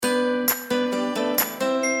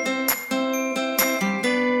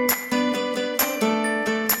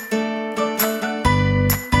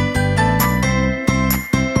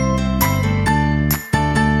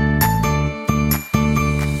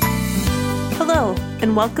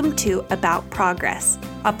and welcome to About Progress,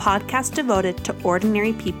 a podcast devoted to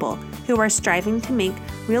ordinary people who are striving to make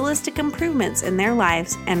realistic improvements in their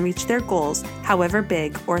lives and reach their goals, however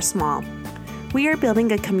big or small. We are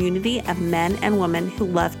building a community of men and women who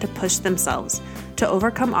love to push themselves, to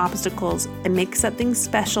overcome obstacles and make something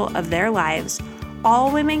special of their lives,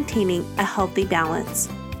 all while maintaining a healthy balance.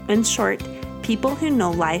 In short, people who know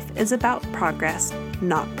life is about progress,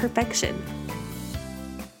 not perfection.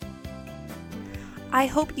 I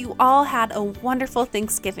hope you all had a wonderful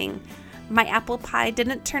Thanksgiving. My apple pie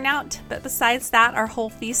didn't turn out, but besides that, our whole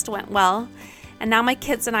feast went well. And now my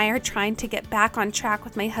kids and I are trying to get back on track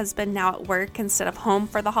with my husband now at work instead of home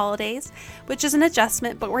for the holidays, which is an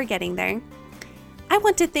adjustment, but we're getting there. I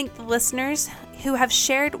want to thank the listeners who have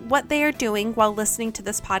shared what they are doing while listening to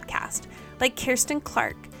this podcast, like Kirsten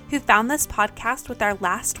Clark, who found this podcast with our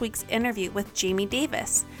last week's interview with Jamie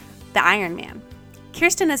Davis, the Ironman.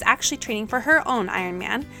 Kirsten is actually training for her own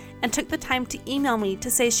Ironman and took the time to email me to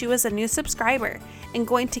say she was a new subscriber and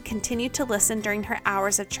going to continue to listen during her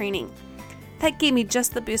hours of training. That gave me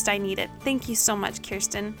just the boost I needed. Thank you so much,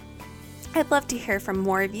 Kirsten. I'd love to hear from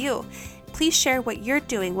more of you. Please share what you're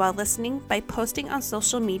doing while listening by posting on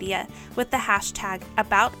social media with the hashtag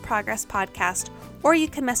AboutProgressPodcast, or you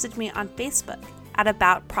can message me on Facebook at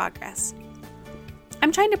About Progress.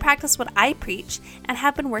 I'm trying to practice what I preach and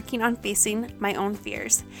have been working on facing my own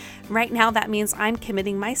fears. Right now, that means I'm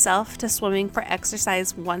committing myself to swimming for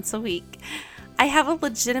exercise once a week. I have a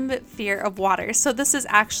legitimate fear of water, so this is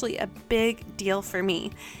actually a big deal for me.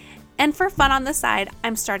 And for fun on the side,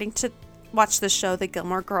 I'm starting to watch the show The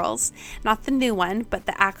Gilmore Girls. Not the new one, but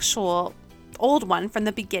the actual old one from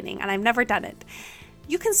the beginning, and I've never done it.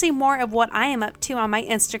 You can see more of what I am up to on my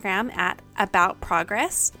Instagram at About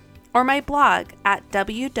Progress, or my blog at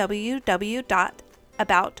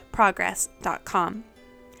www.aboutprogress.com.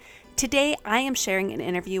 Today, I am sharing an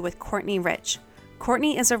interview with Courtney Rich.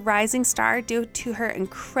 Courtney is a rising star due to her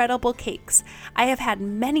incredible cakes. I have had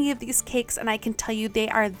many of these cakes, and I can tell you they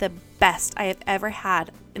are the best I have ever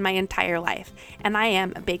had in my entire life, and I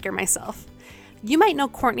am a baker myself. You might know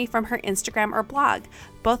Courtney from her Instagram or blog,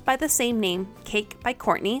 both by the same name, Cake by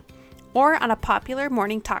Courtney, or on a popular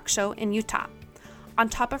morning talk show in Utah. On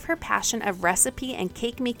top of her passion of recipe and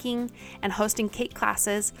cake making and hosting cake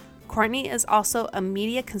classes, Courtney is also a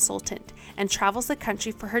media consultant and travels the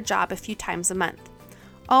country for her job a few times a month.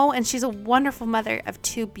 Oh, and she's a wonderful mother of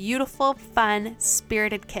two beautiful, fun,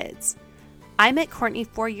 spirited kids. I met Courtney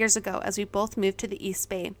 4 years ago as we both moved to the East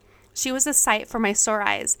Bay. She was a sight for my sore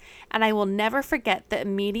eyes, and I will never forget the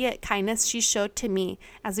immediate kindness she showed to me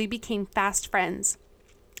as we became fast friends.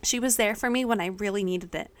 She was there for me when I really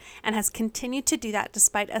needed it, and has continued to do that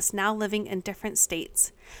despite us now living in different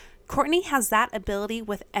states. Courtney has that ability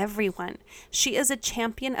with everyone. She is a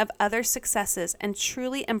champion of other successes and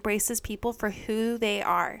truly embraces people for who they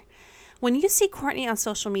are. When you see Courtney on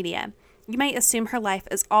social media, you might assume her life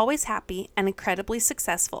is always happy and incredibly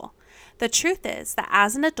successful. The truth is that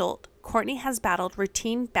as an adult, Courtney has battled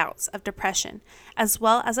routine bouts of depression, as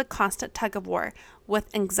well as a constant tug-of-war with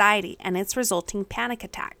anxiety and its resulting panic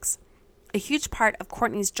attacks. A huge part of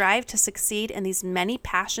Courtney's drive to succeed in these many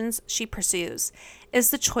passions she pursues is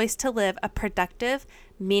the choice to live a productive,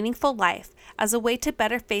 meaningful life as a way to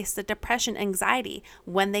better face the depression and anxiety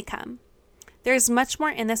when they come. There is much more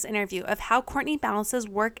in this interview of how Courtney balances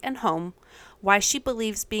work and home, why she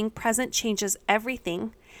believes being present changes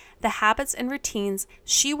everything, the habits and routines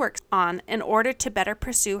she works on in order to better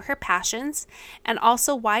pursue her passions, and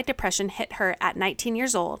also why depression hit her at 19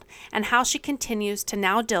 years old and how she continues to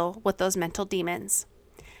now deal with those mental demons.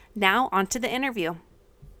 Now, on to the interview.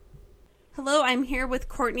 Hello, I'm here with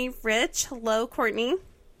Courtney Rich. Hello, Courtney.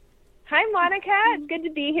 Hi, Monica. It's good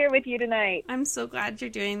to be here with you tonight. I'm so glad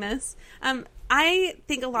you're doing this. I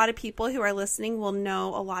think a lot of people who are listening will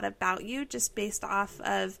know a lot about you just based off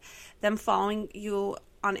of them following you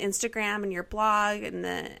on Instagram and your blog and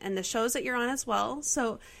the shows that you're on as well.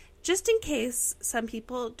 So just in case some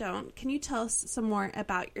people don't, can you tell us some more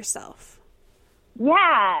about yourself?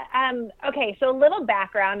 Yeah. Okay, so a little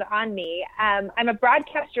background on me. I'm a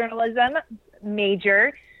broadcast journalism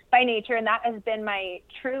major by nature, and that has been my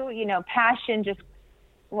true, passion just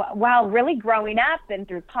while really growing up and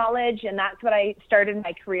through college. And that's what I started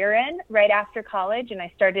my career in right after college. And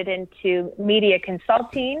I started into media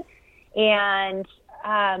consulting. And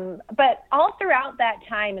but all throughout that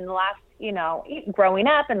time in the last, growing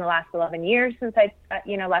up in the last 11 years since I,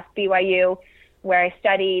 left BYU, where I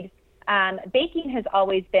studied, baking has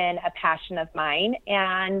always been a passion of mine.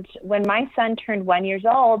 And when my son turned 1 year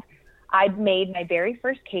old, I'd made my very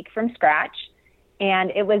first cake from scratch.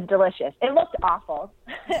 and it was delicious. It looked awful,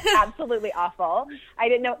 absolutely awful. I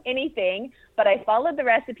didn't know anything, but I followed the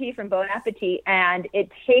recipe from Bon Appetit, and it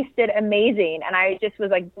tasted amazing. And I just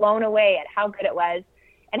was like blown away at how good it was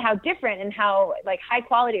and how different and how like high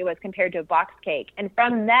quality it was compared to a box cake. And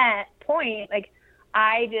from that point, like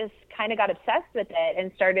I just kind of got obsessed with it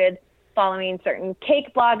and started following certain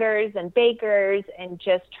cake bloggers and bakers and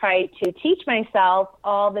just tried to teach myself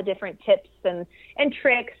all the different tips and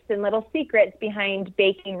tricks and little secrets behind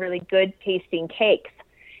baking really good tasting cakes.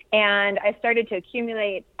 And I started to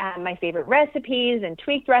accumulate my favorite recipes and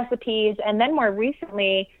tweaked recipes. And then more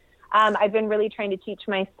recently, I've been really trying to teach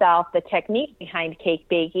myself the technique behind cake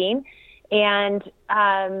baking. And,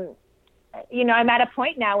 you know, I'm at a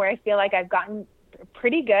point now where I feel like I've gotten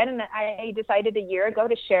pretty good. And I decided a year ago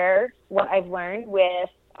to share what I've learned with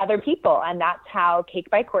other people. And that's how Cake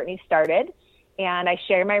by Courtney started. And I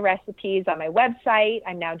share my recipes on my website.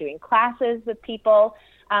 I'm now doing classes with people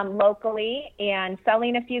locally and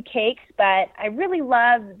selling a few cakes. But I really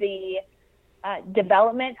love the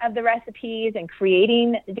development of the recipes and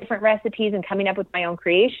creating different recipes and coming up with my own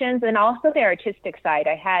creations, and also the artistic side.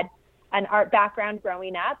 I had an art background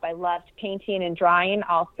growing up. I loved painting and drawing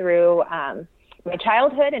all through my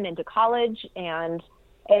childhood and into college, and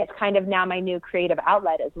it's kind of now my new creative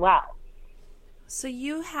outlet as well. So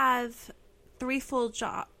you have 3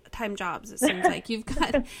 full-time jobs, it seems like.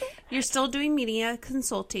 You're still doing media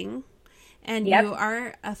consulting, and Yep. you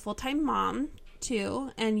are a full-time mom, too,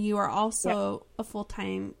 and you are also a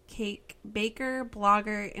full-time cake baker,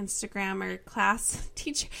 blogger, Instagrammer, class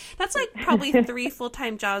teacher. That's like probably 3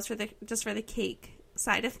 full-time jobs for the cake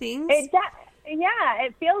side of things. Yeah,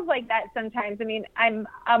 it feels like that sometimes. I mean, I'm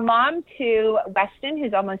a mom to Weston,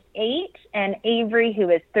 who's almost 8, and Avery, who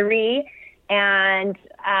is 3. And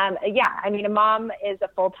I mean, a mom is a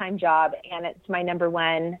full-time job, and it's my number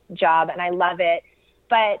one job, and I love it.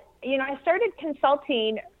 But, you know, I started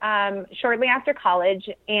consulting shortly after college,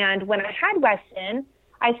 and when I had Weston,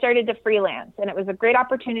 I started to freelance, and it was a great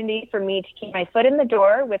opportunity for me to keep my foot in the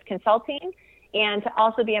door with consulting and to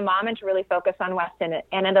also be a mom and to really focus on Weston.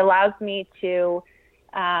 And it allows me to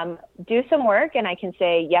do some work, and I can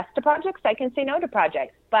say yes to projects, I can say no to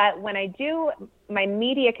projects. But when I do my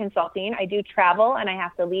media consulting, I do travel, and I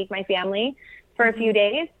have to leave my family for a few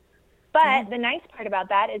days. But the nice part about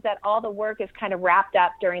that is that all the work is kind of wrapped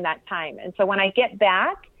up during that time. And so when I get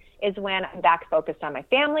back is when I'm back focused on my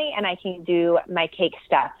family and I can do my cake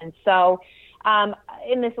stuff. And so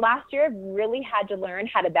in this last year, I've really had to learn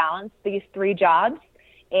how to balance these 3 jobs.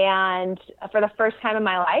 And for the first time in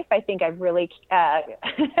my life, I think I've really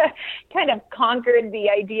kind of conquered the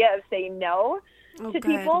idea of saying no to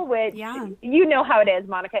people, which you know how it is,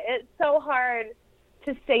 Monica. It's so hard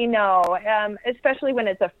to say no, especially when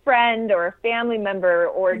it's a friend or a family member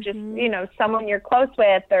or just, you know, someone you're close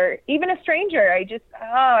with or even a stranger.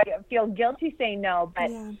 I feel guilty saying no, but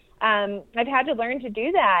I've had to learn to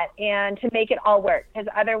do that and to make it all work, because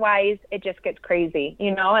otherwise it just gets crazy,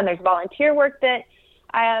 you know. And there's volunteer work that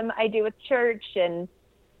I do with church and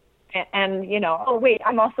you know, oh wait,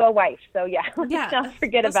 I'm also a wife, so let's not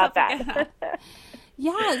forget about that.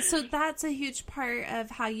 Yeah, so that's a huge part of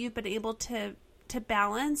how you've been able to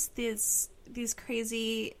balance these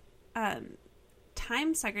crazy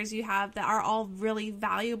time suckers you have that are all really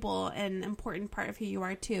valuable and important part of who you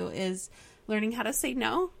are too, is learning how to say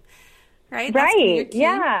no, right? Right,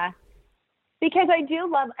 yeah. Because I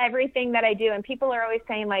do love everything that I do, and people are always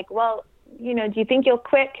saying like, well, you know, do you think you'll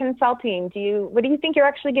quit consulting? What do you think you're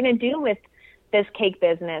actually going to do with this cake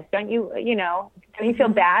business? Don't you feel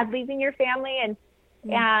bad leaving your family?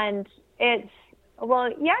 And it's, well,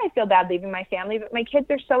 yeah, I feel bad leaving my family, but my kids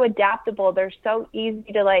are so adaptable. They're so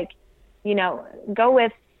easy to, like, you know, go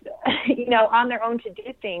with, you know, on their own to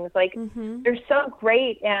do things. Like, they're so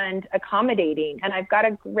great and accommodating. And I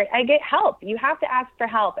get help. You have to ask for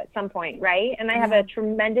help at some point, right? And I have a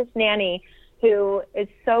tremendous nanny who is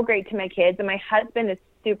so great to my kids. And my husband is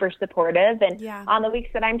super supportive. And on the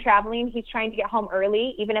weeks that I'm traveling, he's trying to get home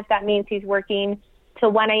early, even if that means he's working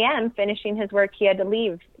till 1 a.m. finishing his work. He had to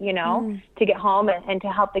leave, you know, to get home and to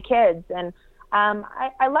help the kids. And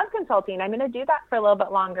I love consulting. I'm going to do that for a little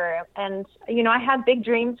bit longer. And, you know, I have big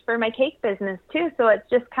dreams for my cake business too. So it's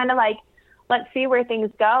just kind of like, let's see where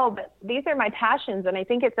things go. But these are my passions. And I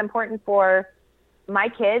think it's important for my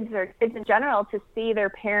kids or kids in general to see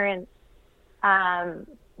their parents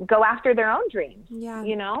go after their own dreams. Yeah.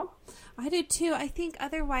 You know? I do too. I think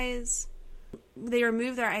otherwise they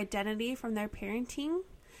remove their identity from their parenting.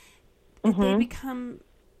 They become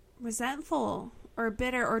resentful or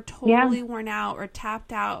bitter or totally worn out or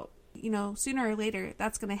tapped out. sooner or later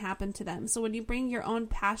that's going to happen to them. So when you bring your own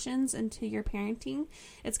passions into your parenting,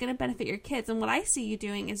 it's going to benefit your kids. And what I see you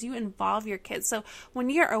doing is you involve your kids. So when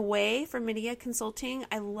you're away from media consulting,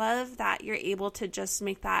 I love that you're able to just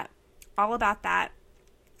make that all about that,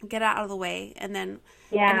 get it out of the way, and then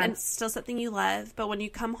and it's still something you love. But when you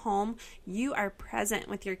come home, you are present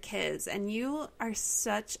with your kids, and you are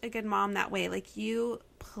such a good mom that way. Like, you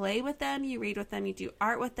play with them, you read with them, you do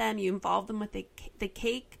art with them, you involve them with the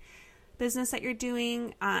cake business that you're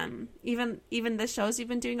doing. Even the shows you've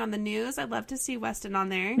been doing on the news, I'd love to see Weston on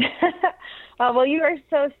there. Oh, well, you are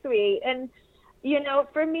so sweet. And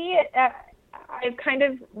for me, I've kind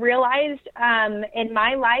of realized in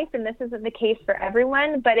my life, and this isn't the case for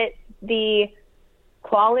everyone, but it's the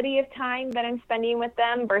quality of time that I'm spending with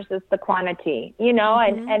them versus the quantity,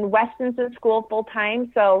 and Weston's in school full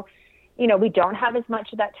time. So, we don't have as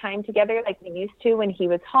much of that time together like we used to when he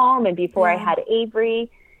was home and before I had Avery,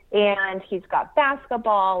 and he's got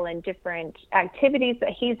basketball and different activities that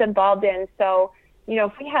he's involved in. So,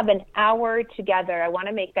 if we have an hour together, I want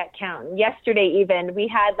to make that count. Yesterday, even, we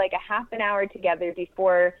had like a half an hour together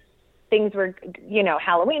before things were,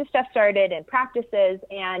 Halloween stuff started and practices,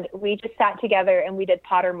 and we just sat together and we did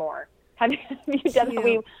Pottermore. Have you done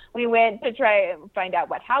that? We went to try and find out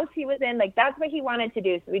what house he was in. Like, that's what he wanted to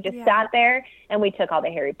do. So we just sat there and we took all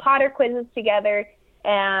the Harry Potter quizzes together,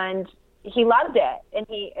 and he loved it. And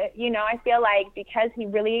he, I feel like because he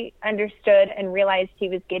really understood and realized he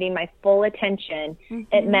was getting my full attention,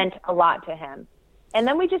 it meant a lot to him. And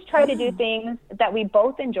then we just try to do things that we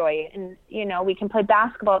both enjoy. And, we can play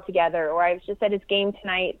basketball together, or I was just at his game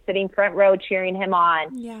tonight, sitting front row, cheering him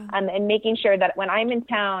on, and making sure that when I'm in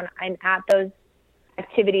town, I'm at those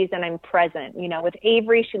activities and I'm present. With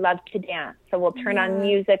Avery, she loves to dance. So we'll turn on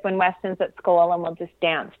music when Weston's at school and we'll just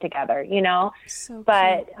dance together, So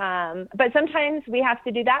but sometimes we have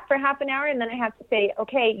to do that for half an hour, and then I have to say,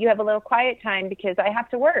 okay, you have a little quiet time because I have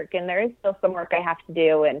to work and there is still some work I have to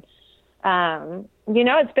do. And,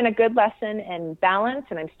 it's been a good lesson in balance,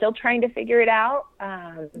 and I'm still trying to figure it out.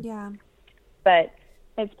 But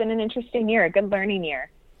it's been an interesting year, a good learning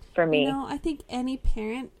year for me. I think any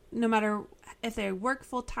parent, no matter if they work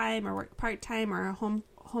full-time or work part-time or home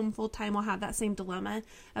full-time, will have that same dilemma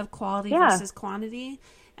of quality versus quantity.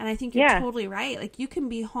 And I think you're totally right. Like, you can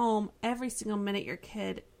be home every single minute your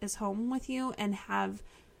kid is home with you and have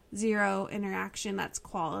zero interaction that's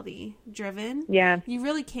quality driven. You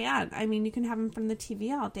really can. I mean, you can have them from the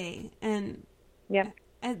TV all day. And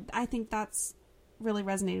I think that's really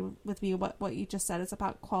resonated with me, what you just said. It's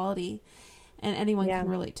about quality, and anyone can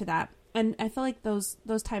relate to that. And I feel like those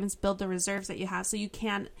times build the reserves that you have, so you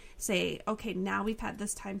can say, okay, now we've had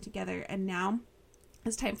this time together, and now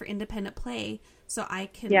it's time for independent play, so I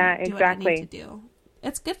can do what I need to do.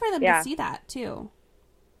 It's good for them to see that too.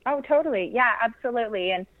 Oh, totally. Yeah,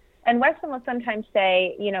 absolutely. And Weston will sometimes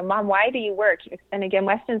say, Mom, why do you work? And again,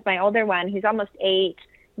 Weston's my older one. He's almost 8,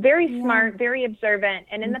 very smart, very observant.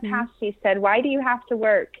 And in the past, he said, why do you have to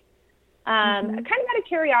work? Kind of out of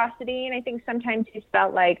curiosity. And I think sometimes he's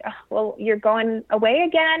felt like, oh, well, you're going away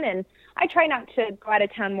again. And I try not to go out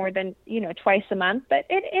of town more than, twice a month, but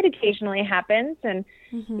it occasionally happens. And,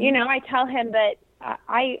 I tell him that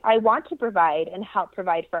I want to provide and help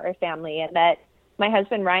provide for our family, and that my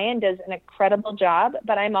husband, Ryan, does an incredible job,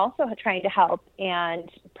 but I'm also trying to help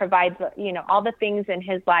and provide, all the things in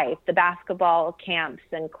his life, the basketball camps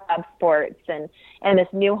and club sports and this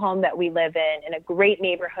new home that we live in a great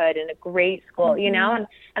neighborhood and a great school, and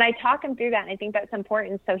I talk him through that. And I think that's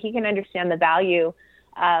important so he can understand the value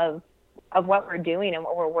of what we're doing and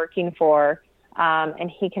what we're working for.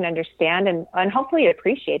 And he can understand and hopefully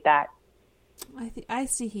appreciate that. I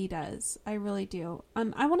see he does. I really do.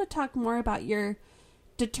 I want to talk more about your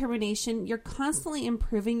determination. You're constantly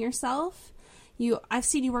improving yourself. I've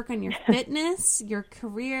seen you work on your fitness, your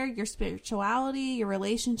career, your spirituality, your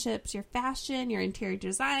relationships, your fashion, your interior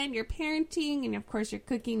design, your parenting, and of course your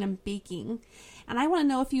cooking and baking. And I want to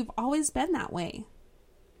know if you've always been that way.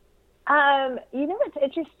 It's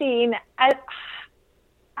interesting.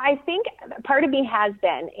 I think part of me has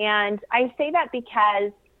been, and I say that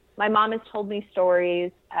because my mom has told me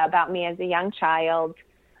stories about me as a young child,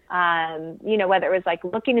 whether it was like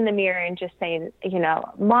looking in the mirror and just saying,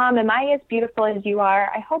 Mom, am I as beautiful as you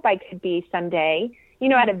are? I hope I could be someday,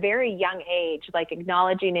 at a very young age, like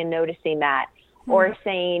acknowledging and noticing that, or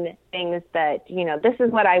saying things that, this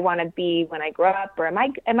is what I want to be when I grow up, or am I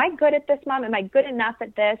good at this, Mom? Am I good enough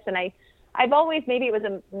at this? And I've always, maybe it was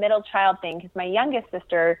a middle child thing, because my youngest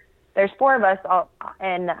sister, there's 4 of us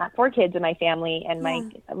and 4 kids in my family, and my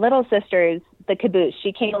little sister is the caboose.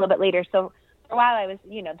 She came a little bit later. So for a while I was,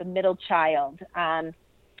 the middle child.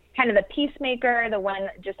 kind of the peacemaker, the one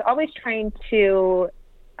just always trying to,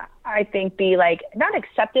 I think, be like not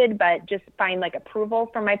accepted, but just find like approval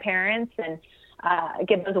from my parents and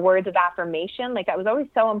give those words of affirmation. Like that was always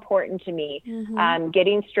so important to me.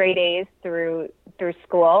 Getting straight A's through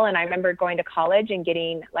school. And I remember going to college and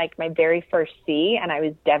getting like my very first C, and I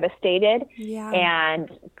was devastated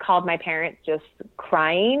and called my parents just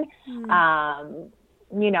crying.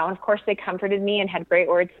 You know, and of course they comforted me and had great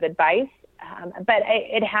words of advice. But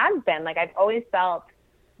it has been like, I've always felt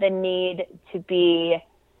the need to be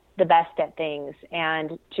the best at things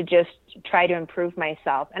and to just try to improve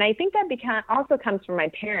myself. And I think that also comes from my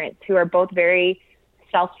parents, who are both very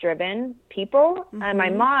self-driven people. My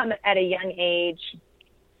mom at a young age,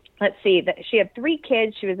 she had 3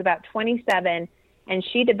 kids. She was about 27, and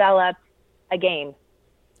she developed a game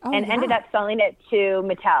ended up selling it to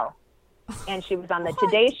Mattel. And she was on the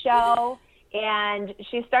Today Show, and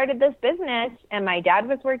she started this business, and my dad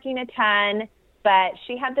was working a ton, but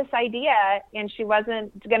she had this idea, and she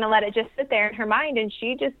wasn't going to let it just sit there in her mind, and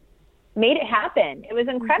she just made it happen. It was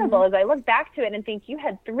incredible as I look back to it and think, you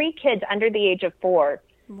had 3 kids under the age of 4.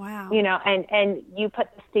 Wow. You know, and you put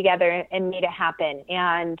this together and made it happen.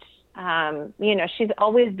 And, you know, she's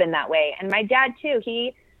always been that way. And my dad too,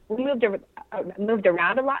 we moved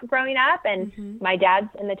around a lot growing up, and my dad's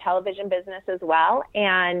in the television business as well.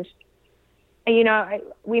 And, you know,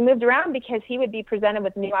 we moved around because he would be presented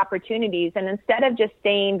with new opportunities. And instead of just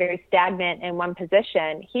staying very stagnant in one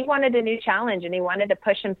position, he wanted a new challenge, and he wanted to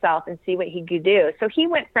push himself and see what he could do. So he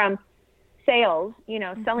went from sales, you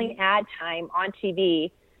know, selling ad time on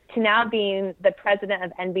TV, to now being the president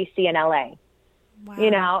of NBC in LA. Wow.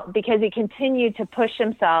 You know, because he continued to push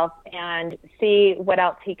himself and see what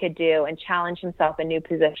else he could do and challenge himself in new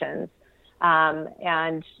positions.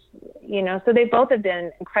 And, you know, so they both have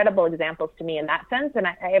been incredible examples to me in that sense. And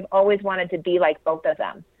I have always wanted to be like both of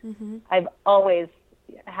them. I've always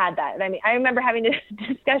had that. I mean, I remember having a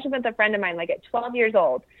discussion with a friend of mine, like at 12 years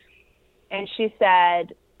old. And she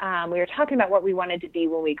said, we were talking about what we wanted to be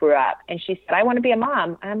when we grew up. And she said, I want to be a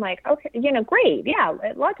mom. And I'm like, okay, you know, great. Yeah,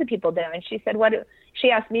 lots of people do. And she said, she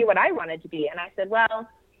asked me what I wanted to be. And I said, well,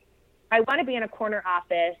 I want to be in a corner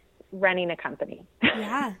office running a company.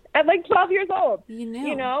 Yeah. At like 12 years old.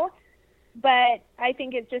 You know? But I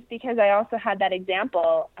think it's just because I also had that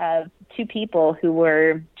example of 2 people who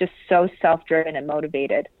were just so self-driven and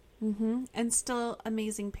motivated. And still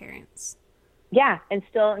amazing parents. Yeah, and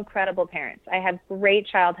still incredible parents. I have great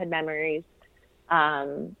childhood memories,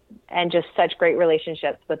 and just such great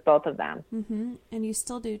relationships with both of them. And you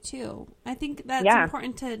still do too. I think that's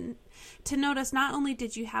important to notice. Not only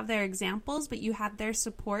did you have their examples, but you had their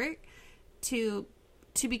support to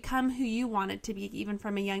become who you wanted to be, even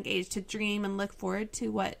from a young age, to dream and look forward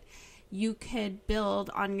to what you could build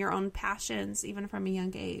on your own passions, even from a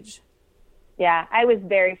young age. Yeah, I was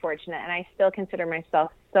very fortunate, and I still consider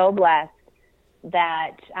myself so blessed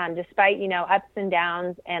that despite, you know, ups and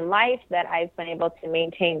downs in life, that I've been able to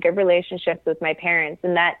maintain good relationships with my parents.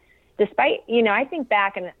 And that despite, you know, I think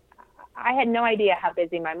back and I had no idea how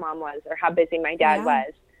busy my mom was or how busy my dad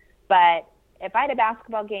was. But if I had a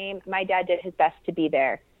basketball game, my dad did his best to be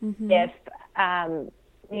there. If,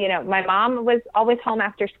 you know, my mom was always home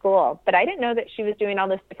after school, but I didn't know that she was doing all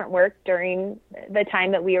this different work during the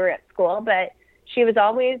time that we were at school, but she was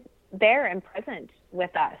always there and present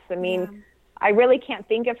with us. I mean, I really can't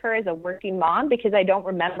think of her as a working mom because I don't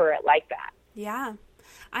remember it like that. Yeah.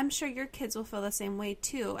 I'm sure your kids will feel the same way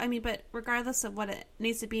too. I mean, but regardless of what it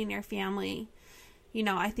needs to be in your family, you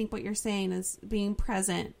know, I think what you're saying is being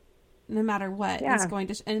present no matter what is going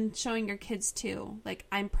to, and showing your kids too, like,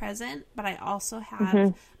 I'm present, but I also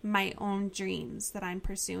have my own dreams that I'm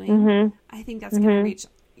pursuing. I think that's going to reach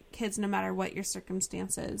kids no matter what your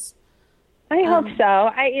circumstances. I hope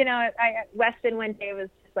so. Weston one day was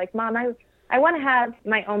just like, Mom, I want to have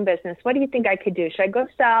my own business. What do you think I could do? Should I go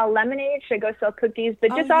sell lemonade? Should I go sell cookies? But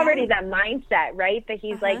just already that mindset, right? That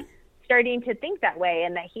he's like starting to think that way,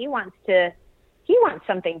 and that he wants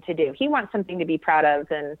something to do. He wants something to be proud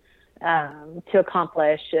of and to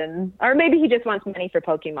accomplish, or maybe he just wants money for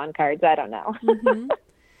Pokemon cards. I don't know.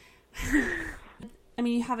 I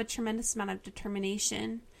mean, you have a tremendous amount of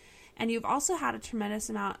determination, and you've also had a tremendous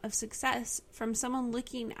amount of success from someone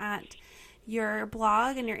looking at your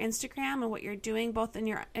blog and your Instagram and what you're doing both in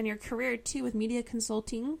your career too with media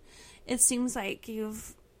consulting. It seems like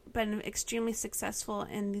you've been extremely successful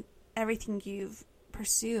in everything you've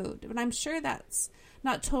pursued, but I'm sure that's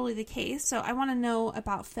not totally the case. So I want to know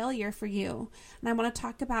about failure for you, and I want to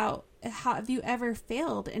talk about how have you ever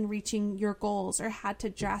failed in reaching your goals or had to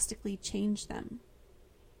drastically change them?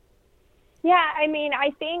 Yeah, I mean, I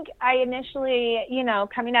think I initially,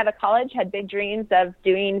 coming out of college, had big dreams of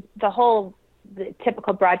doing the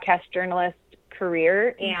typical broadcast journalist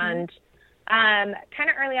career. Mm-hmm. And kind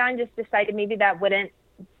of early on just decided maybe that wouldn't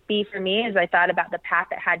be for me, as I thought about the path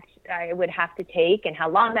I would have to take and how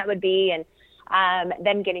long that would be. And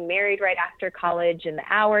then getting married right after college and the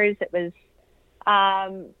hours, it was,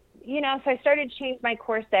 so I started to change my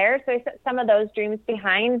course there. So I set some of those dreams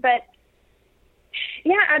behind, but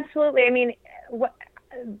yeah, absolutely. I mean,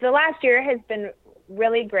 the last year has been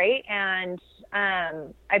really great, and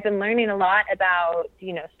I've been learning a lot about,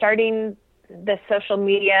 starting the social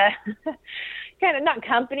media kind of not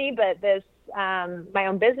company, but this my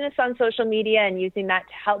own business on social media and using that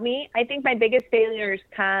to help me. I think my biggest failures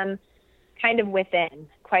come kind of within,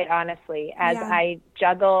 quite honestly, as I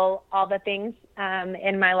juggle all the things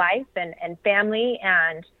in my life and family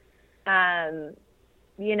and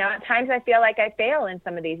at times I feel like I fail in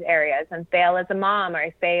some of these areas and fail as a mom, or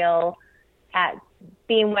I fail at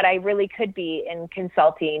being what I really could be in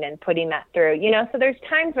consulting and putting that through, so there's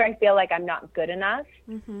times where I feel like I'm not good enough,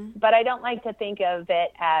 but I don't like to think of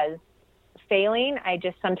it as failing. I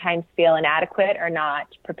just sometimes feel inadequate or not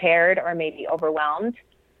prepared or maybe overwhelmed.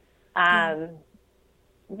 I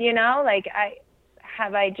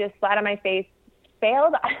just flat on my face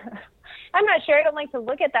failed? I'm not sure. I don't like to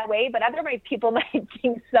look at that way, but other people might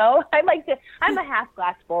think so. I'm a half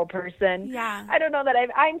glass full person. Yeah. I don't know that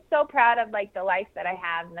I'm so proud of the life that I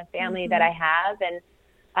have and the family that I have. And,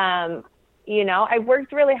 I've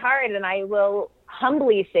worked really hard, and I will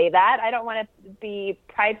humbly say that. I don't want to be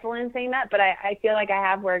prideful in saying that, but I feel like I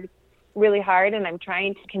have worked really hard, and I'm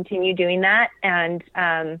trying to continue doing that. And,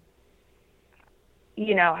 I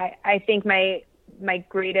think my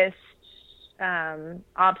greatest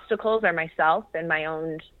obstacles are myself and my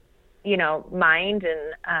own, mind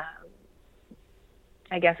and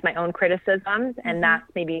I guess my own criticisms. And that's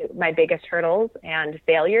maybe my biggest hurdles and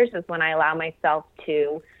failures, is when I allow myself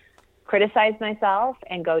to criticize myself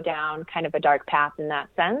and go down kind of a dark path in that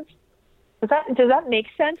sense. Does that make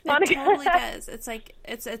sense, Monica? It totally does. It's like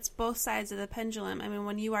it's both sides of the pendulum. I mean,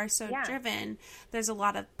 when you are so driven, there's a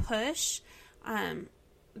lot of push.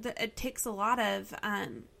 It takes a lot of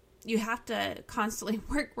you have to constantly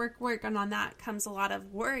work, and on that comes a lot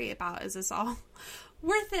of worry about, is this all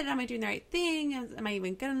worth it? Am I doing the right thing? Am I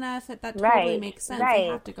even good enough? That totally makes sense. They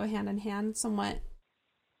have to go hand in hand somewhat.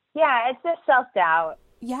 Yeah, it's just self-doubt.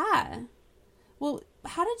 Yeah. Well,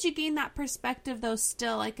 how did you gain that perspective, though,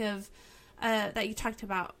 still, of that you talked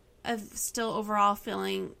about, of still overall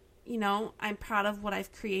feeling, I'm proud of what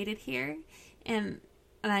I've created here, and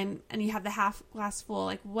you have the half glass full.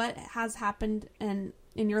 Like, what has happened in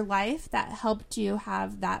your life that helped you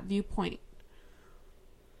have that viewpoint?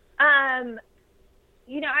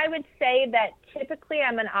 I would say that typically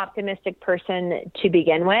I'm an optimistic person to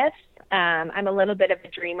begin with. I'm a little bit of a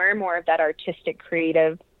dreamer, more of that artistic,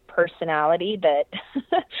 creative personality that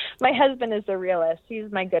my husband is a realist.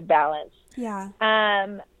 He's my good balance. Yeah.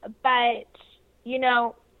 But,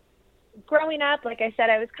 growing up, like I said,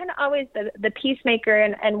 I was kind of always the peacemaker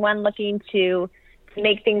and one looking to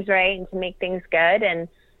make things right and to make things good. And,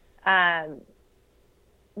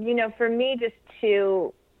 for me just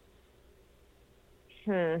to,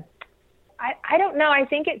 I don't know. I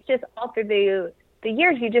think it's just all through the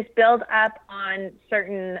years, you just build up on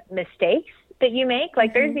certain mistakes that you make.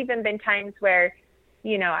 Like there's even been times where,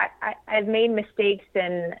 I've made mistakes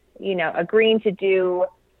in, agreeing to do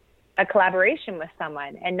a collaboration with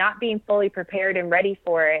someone and not being fully prepared and ready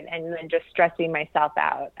for it, and then just stressing myself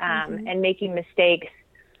out, and making mistakes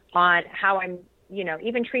on how I'm,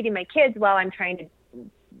 even treating my kids while I'm trying to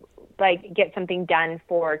get something done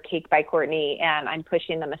for Cake by Courtney, and I'm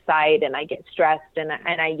pushing them aside, and I get stressed and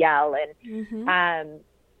I yell, and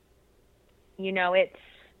it's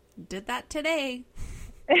did that today.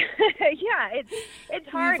 Yeah, it's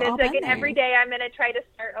hard. We've all it's like been an every day I'm going to try to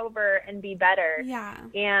start over and be better. Yeah.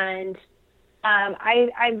 And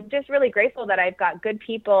I'm just really grateful that I've got good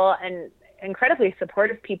people and incredibly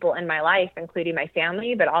supportive people in my life, including my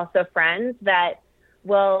family, but also friends that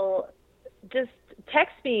will just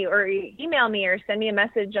text me or email me or send me a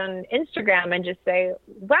message on Instagram and just say,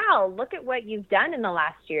 wow, look at what you've done in the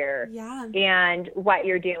last year. Yeah. And what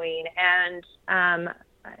you're doing. And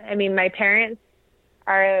my parents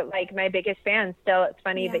are like my biggest fans still. It's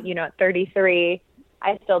funny that, at 33,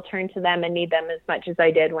 I still turn to them and need them as much as I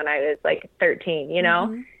did when I was 13,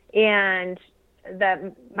 and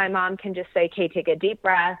that my mom can just say, okay, take a deep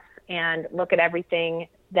breath and look at everything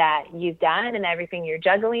that you've done and everything you're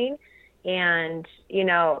juggling. And,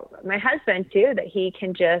 my husband too, that he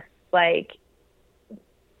can just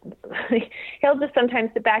he'll just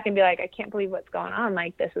sometimes sit back and be like, I can't believe what's going on.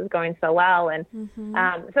 Like, this is going so well. And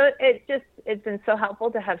so it's been so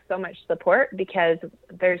helpful to have so much support, because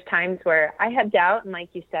there's times where I have doubt and, like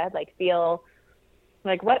you said, like feel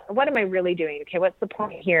like, what am I really doing? Okay, what's the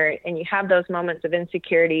point here? And you have those moments of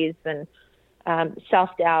insecurities and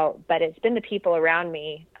self-doubt, but it's been the people around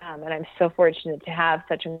me. And I'm so fortunate to have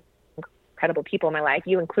such incredible people in my life,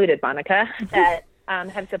 you included, Monica, that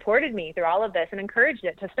have supported me through all of this and encouraged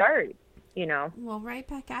it to start, Well, right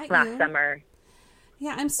back at you. Last summer.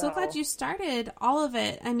 Yeah, I'm so glad you started all of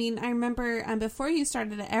it. I mean, I remember before you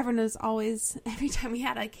started it, everyone was always, every time we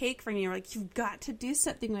had a cake from you, were like, you've got to do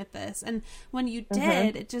something with this. And when you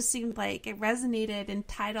did, it just seemed like it resonated in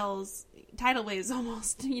tidal waves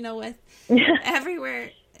almost, with everywhere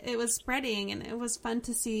it was spreading. And it was fun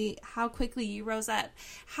to see how quickly you rose up.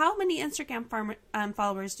 How many Instagram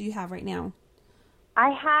followers do you have right now? I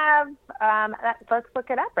have, let's look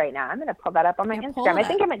it up right now. I'm going to pull that up on my Instagram. I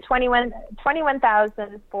think I'm at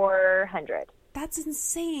 21,400. That's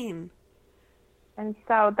insane. And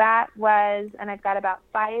so that was, and I've got about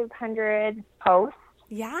 500 posts.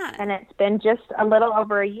 Yeah. And it's been just a little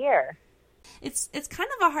over a year. It's kind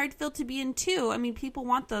of a hard field to be in too. I mean, people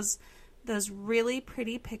want those really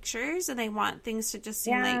pretty pictures, and they want things to just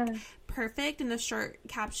seem like perfect in the short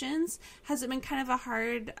captions. Has it been kind of a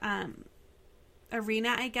hard,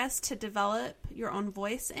 arena, I guess, to develop your own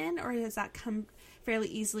voice in, or has that come fairly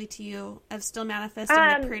easily to you of still manifesting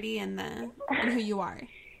the pretty and who you are?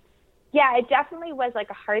 Yeah, it definitely was like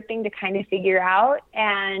a hard thing to kind of figure out.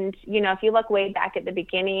 And, if you look way back at the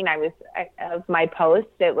beginning, of my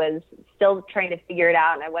posts, it was still trying to figure it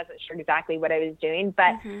out, and I wasn't sure exactly what I was doing.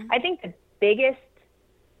 But I think the biggest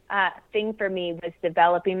thing for me was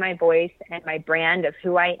developing my voice and my brand of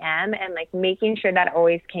who I am, and like making sure that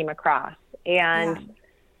always came across. And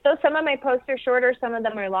so some of my posts are shorter, some of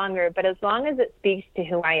them are longer, but as long as it speaks to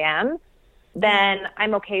who I am, then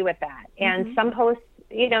I'm okay with that. And some posts,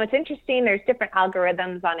 it's interesting. There's different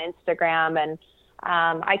algorithms on Instagram, and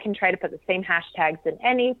I can try to put the same hashtags in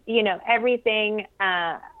everything.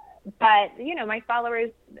 But, my followers,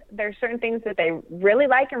 there's certain things that they really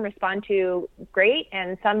like and respond to great,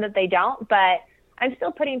 and some that they don't. But I'm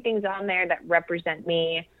still putting things on there that represent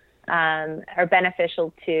me, are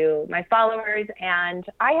beneficial to my followers. And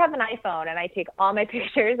I have an iPhone, and I take all my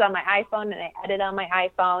pictures on my iPhone, and I edit on my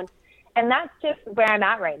iPhone. And that's just where I'm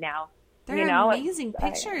at right now. They're amazing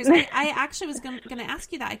pictures. I actually was going to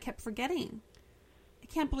ask you that. I kept forgetting. I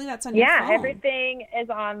can't believe that's on your phone. Yeah, everything is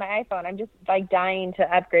on my iPhone. I'm just like dying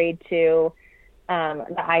to upgrade to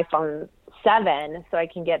the iPhone 7 so I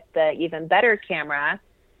can get the even better camera.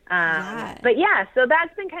 But yeah, so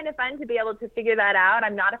that's been kind of fun to be able to figure that out.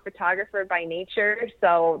 I'm not a photographer by nature,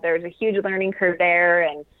 so there's a huge learning curve there.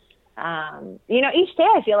 And, each day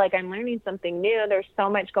I feel like I'm learning something new. There's so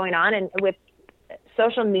much going on. And with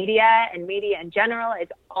social media and media in general,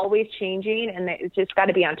 it's always changing, and it's just got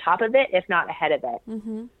to be on top of it, if not ahead of it.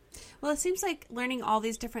 Mm-hmm. Well, it seems like learning all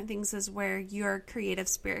these different things is where your creative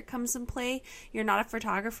spirit comes in play. You're not a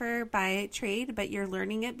photographer by trade, but you're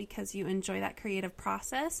learning it because you enjoy that creative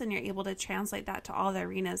process, and you're able to translate that to all the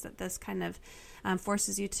arenas that this kind of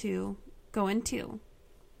forces you to go into.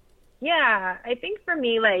 Yeah, I think for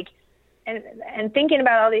me, like, and thinking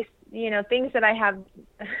about all these, things that I have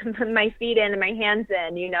my feet in and my hands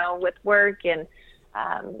in, with work and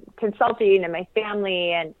consulting and my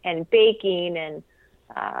family and baking and,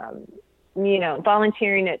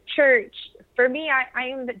 volunteering at church. For me,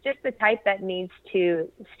 I'm just the type that needs to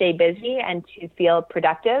stay busy and to feel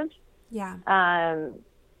productive. Yeah.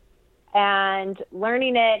 And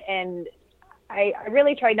learning it, and I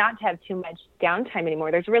really try not to have too much downtime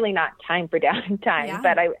anymore. There's really not time for downtime,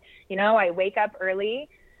 but I wake up early,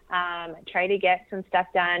 try to get some stuff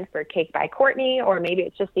done for Cake by Courtney, or maybe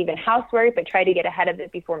it's just even housework, but try to get ahead of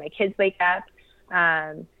it before my kids wake up.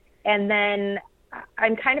 And then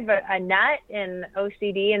I'm kind of a nut in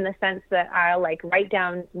OCD in the sense that I'll like write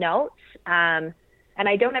down notes. And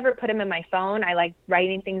I don't ever put them in my phone. I like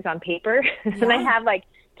writing things on paper. And I have like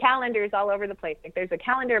calendars all over the place. Like there's a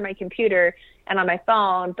calendar on my computer and on my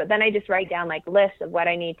phone, but then I just write down like lists of what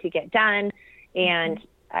I need to get done. And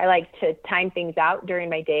I like to time things out during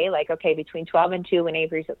my day. Like, okay, between 12 and 2 when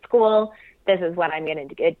Avery's at school, this is what I'm going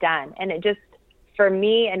to get done. And it just, for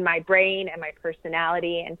me and my brain and my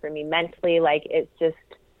personality, and for me mentally, like it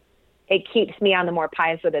keeps me on the more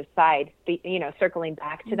positive side, circling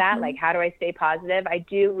back to that. Like, how do I stay positive? I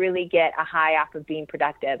do really get a high off of being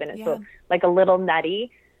productive, and it's like a little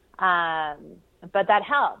nutty. But that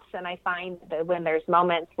helps. And I find that when there's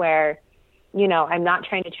moments where, I'm not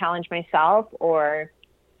trying to challenge myself, or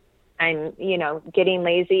I'm, getting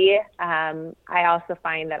lazy. I also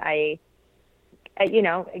find that I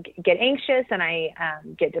get anxious and I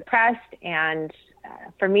get depressed. And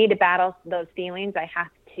for me to battle those feelings, I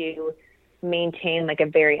have to maintain like a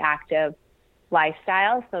very active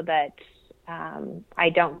lifestyle so that I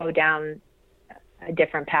don't go down a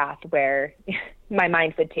different path where my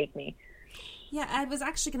mind would take me. Yeah, I was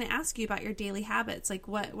actually going to ask you about your daily habits. Like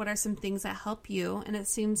what are some things that help you? And it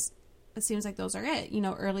seems like those are it.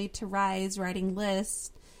 Early to rise, writing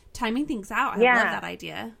lists, timing things out. I love that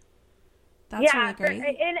idea. That's really great.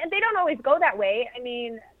 And they don't always go that way. I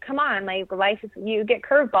mean, come on, like life is, you get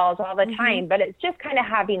curveballs all the time, but it's just kind of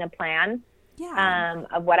having a plan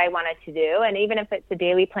of what I wanted to do. And even if it's a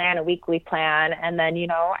daily plan, a weekly plan, and then,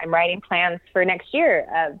 I'm writing plans for next year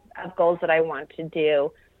of goals that I want to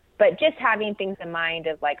do. But just having things in mind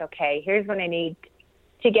of like, okay, here's what I need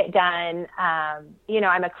to get done.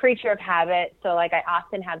 I'm a creature of habit. So like I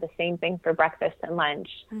often have the same thing for breakfast and lunch,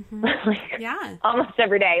 almost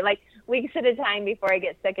every day, like weeks at a time before I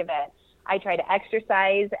get sick of it. I try to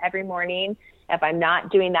exercise every morning. If I'm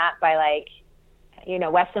not doing that by like,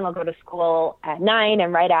 Weston will go to school at 9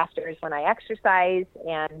 and right after is when I exercise.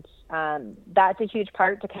 And that's a huge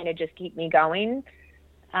part to kind of just keep me going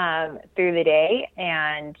through the day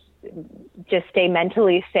and just stay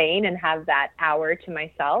mentally sane and have that hour to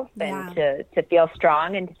myself and to feel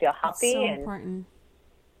strong and to feel healthy. That's so important.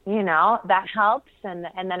 That helps. And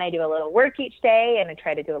then I do a little work each day and I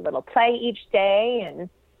try to do a little play each day. And,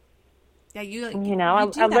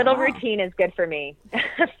 a little routine is good for me.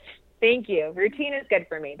 Thank you. Routine is good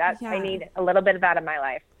for me. I need a little bit of that in my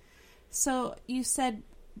life. So you said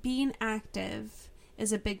being active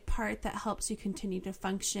is a big part that helps you continue to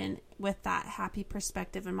function with that happy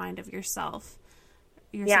perspective in mind of yourself.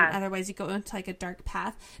 Otherwise you go into like a dark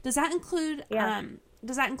path. Does that include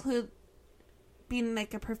being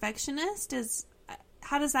like a perfectionist?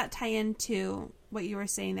 How does that tie into what you were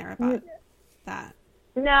saying there about that?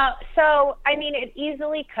 No. So, I mean, it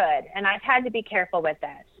easily could, and I've had to be careful with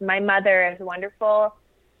this. My mother, as wonderful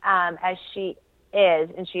as she is,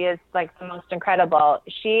 and she is like the most incredible,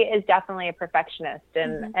 she is definitely a perfectionist,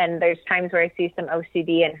 and there's times where I see some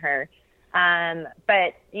OCD in her.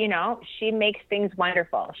 But, she makes things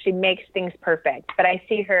wonderful. She makes things perfect. But I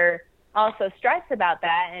see her also stress about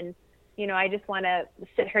that, and, I just want to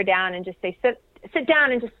sit her down and just say, sit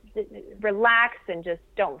down and just relax and just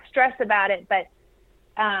don't stress about it. But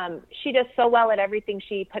she does so well at everything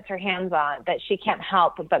she puts her hands on that she can't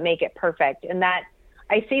help but make it perfect. And that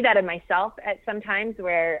I see that in myself at some times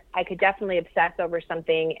where I could definitely obsess over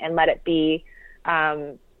something and let it be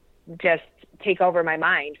just take over my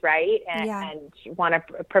mind, right? And want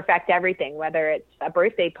to perfect everything, whether it's a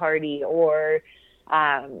birthday party or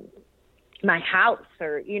my house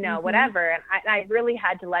or, whatever. And I really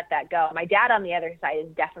had to let that go. My dad, on the other side,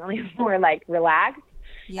 is definitely more like relaxed.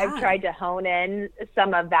 Yeah. I've tried to hone in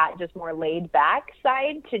some of that just more laid back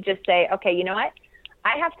side to just say, okay, you know what?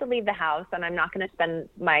 I have to leave the house and I'm not going to spend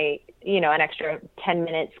my, an extra 10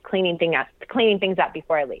 minutes cleaning things up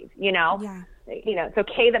before I leave, Yeah. It's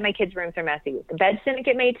okay that my kids' rooms are messy. The beds didn't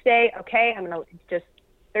get made today. Okay. I'm going to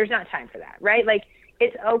there's not time for that. Right. Like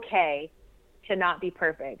it's okay to not be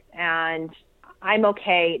perfect. And I'm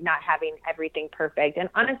okay not having everything perfect. And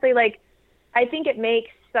honestly, like, I think it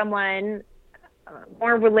makes someone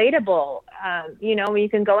more relatable, when you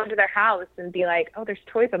can go into their house and be like, oh, there's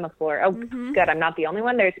toys on the floor. Oh, good. I'm not the only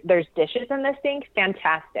one. There's dishes in this sink.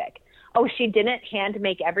 Fantastic. Oh, she didn't hand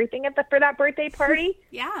make everything for that birthday party.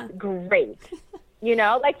 Yeah. Great.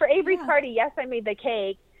 Like for Avery's party, yes, I made the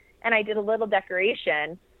cake and I did a little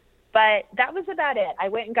decoration, but that was about it. I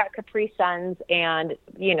went and got Capri Suns and,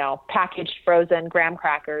 packaged frozen graham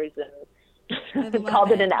crackers and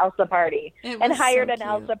called it an Elsa party and hired an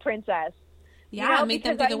Elsa princess. Yeah, made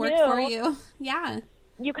them do the work for you. Yeah.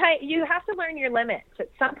 You have to learn your limits. At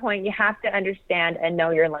some point, you have to understand and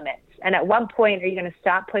know your limits. And at one point, are you going to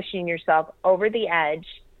stop pushing yourself over the edge,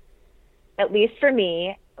 at least for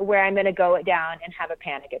me, where I'm going to go down and have a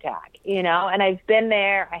panic attack, And I've been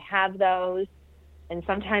there. I have those. And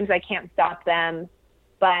sometimes I can't stop them.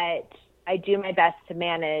 But I do my best to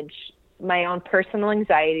manage my own personal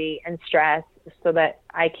anxiety and stress so that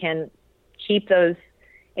I can keep those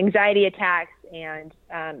anxiety attacks and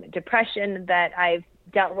depression that I've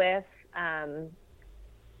dealt with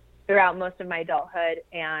throughout most of my adulthood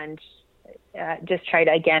and just try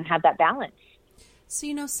to, again, have that balance.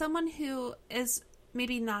 So, someone who is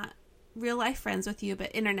maybe not real life friends with you,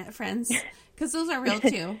 but internet friends, because those are real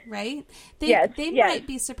too, right? They might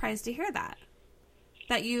be surprised to hear that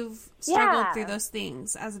you've struggled through those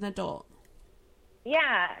things as an adult.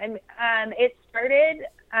 Yeah, it started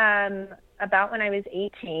about when I was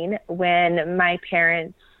 18, when my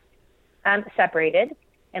parents separated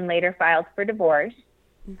and later filed for divorce,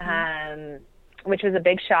 which was a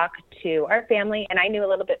big shock to our family. And I knew a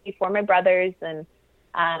little bit before my brothers, and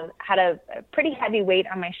had a pretty heavy weight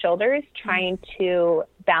on my shoulders trying to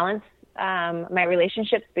balance my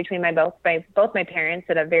relationships between both my parents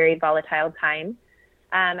at a very volatile time.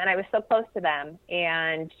 And I was so close to them.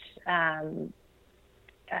 And,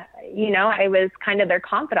 I was kind of their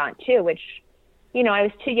confidant too, which, I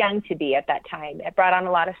was too young to be at that time. It brought on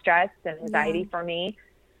a lot of stress and anxiety for me.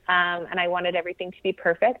 And I wanted everything to be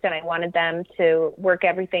perfect, and I wanted them to work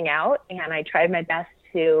everything out. And I tried my best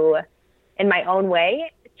to, in my own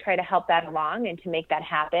way, try to help that along and to make that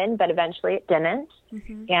happen. But eventually it didn't.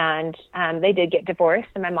 And they did get divorced,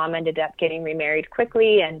 and my mom ended up getting remarried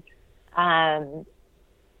quickly. And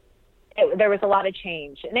there was a lot of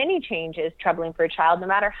change, and any change is troubling for a child, no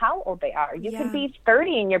matter how old they are. You could be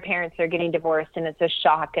 30 and your parents are getting divorced, and it's a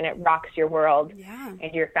shock, and it rocks your world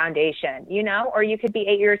and your foundation, or you could be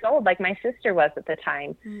 8 years old, like my sister was at the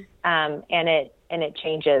time. And it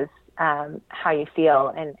changes how you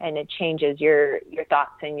feel, and it changes your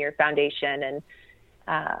thoughts and your foundation. And,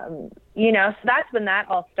 so that's when that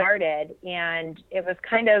all started, and it was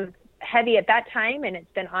kind of heavy at that time, and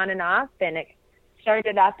it's been on and off, and it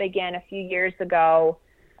started up again a few years ago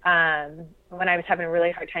when I was having a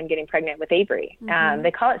really hard time getting pregnant with Avery.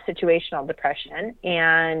 They call it situational depression.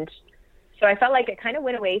 And so I felt like it kind of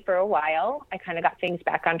went away for a while. I kind of got things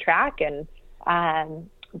back on track. And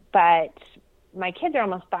but my kids are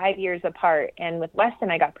almost 5 years apart. And with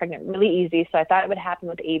Weston, I got pregnant really easy. So I thought it would happen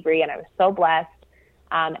with Avery, and I was so blessed.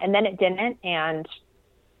 And then it didn't. And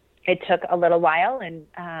it took a little while,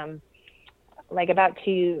 and like about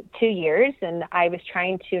two years, and I was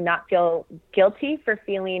trying to not feel guilty for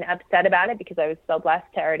feeling upset about it, because I was so blessed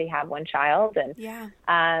to already have one child. And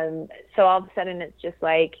so all of a sudden it's just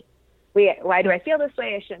like, why do I feel this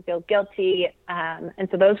way? I shouldn't feel guilty. And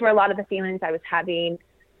so those were a lot of the feelings I was having.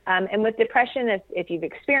 And with depression, if you've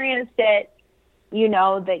experienced it, you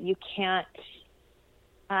know that you can't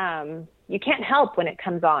help when it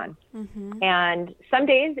comes on. And some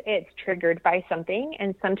days it's triggered by something,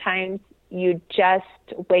 and sometimes you just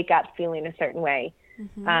wake up feeling a certain way.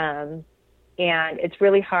 And it's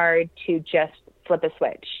really hard to just flip a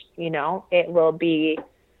switch. It will be,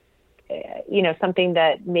 something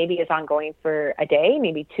that maybe is ongoing for a day,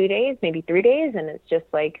 maybe 2 days, maybe 3 days. And it's just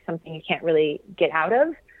like something you can't really get out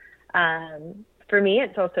of. For me,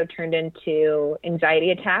 it's also turned into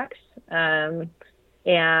anxiety attacks. And,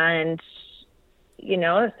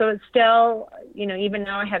 so it's still, even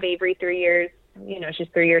though I have Avery 3 years, she's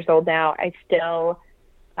 3 years old now, I still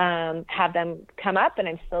have them come up, and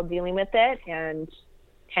I'm still dealing with it and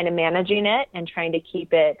kind of managing it and trying to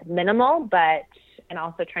keep it minimal, and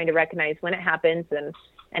also trying to recognize when it happens and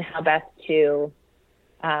how best to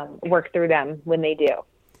work through them when they do.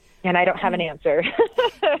 And I don't have an answer.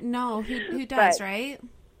 No, who does, right?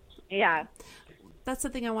 Yeah. That's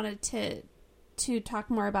something I wanted to talk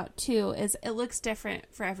more about too, is it looks different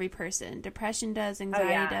for every person. Depression does,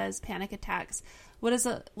 anxiety does, panic attacks. What does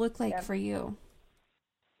it look like for you?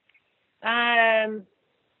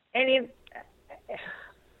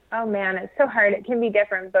 Oh man, it's so hard. It can be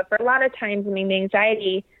different, but for a lot of times, the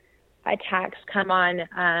anxiety attacks come on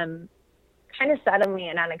kind of suddenly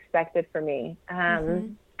and unexpected for me.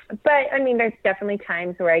 But there's definitely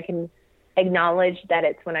times where I can acknowledge that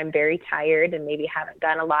it's when I'm very tired and maybe haven't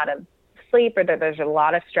done a lot of sleep, or that there's a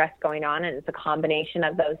lot of stress going on, and it's a combination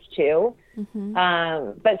of those two.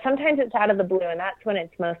 But sometimes it's out of the blue, and that's when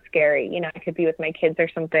it's most scary. I could be with my kids or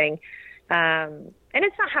something. And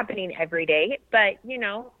it's not happening every day, but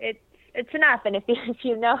it's enough. And if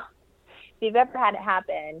you've ever had it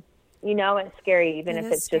happen, it's scary, even if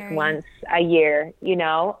it's just once a year,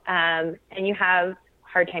 and you have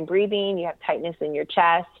hard time breathing, you have tightness in your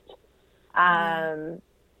chest.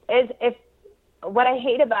 What I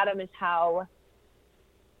hate about them is how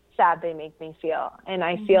sad they make me feel. And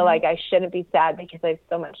I feel like I shouldn't be sad, because I have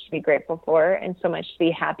so much to be grateful for and so much to be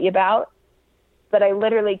happy about. But I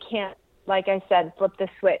literally can't, like I said, flip the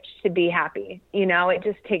switch to be happy. It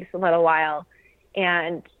just takes a little while.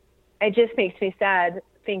 And it just makes me sad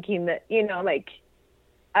thinking that,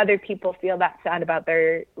 other people feel that sad about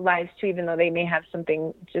their lives too, even though they may have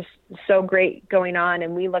something just so great going on.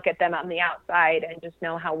 And we look at them on the outside and just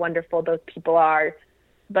know how wonderful those people are,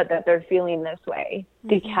 but that they're feeling this way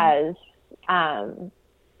because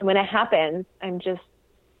when it happens, I'm just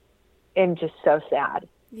so sad.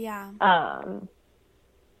 Yeah.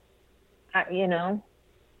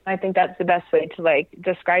 I think that's the best way to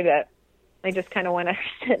describe it. I just kind of want to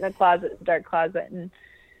sit in a closet, dark closet,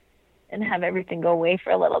 and have everything go away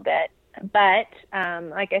for a little bit. But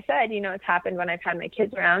like I said, it's happened when I've had my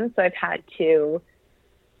kids around, so I've had to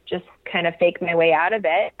just kind of fake my way out of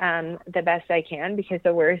it the best I can, because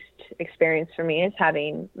the worst experience for me is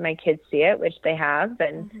having my kids see it, which they have,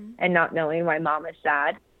 and not knowing why mom is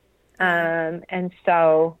sad. And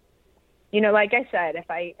so, like I said, if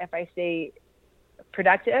I stay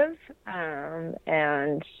productive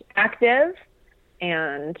and active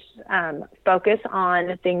and focus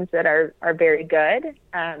on things that are very good,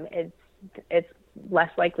 it's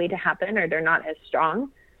less likely to happen, or they're not as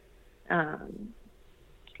strong.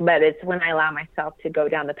 But it's when I allow myself to go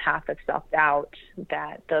down the path of self-doubt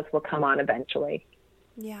that those will come on eventually.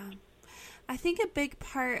 Yeah. I think a big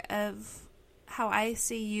part of how I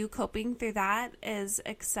see you coping through that is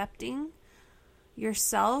accepting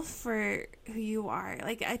yourself for who you are.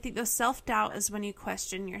 Like, I think the self-doubt is when you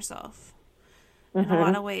question yourself in a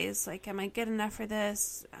lot of ways. Like, am I good enough for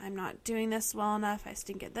this? I'm not doing this well enough. I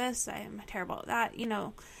stink at this. I am terrible at that.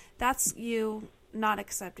 That's you not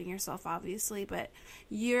accepting yourself, obviously, but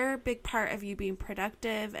your big part of you being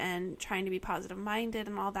productive and trying to be positive minded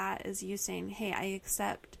and all that is you saying, hey, I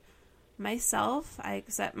accept myself. I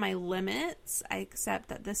accept my limits. I accept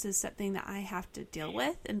that this is something that I have to deal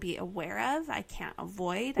with and be aware of. I can't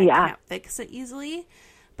avoid. I can't fix it easily,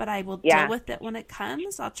 but I will deal with it when it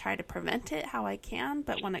comes. I'll try to prevent it how I can,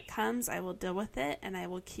 but when it comes, I will deal with it and I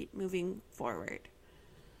will keep moving forward.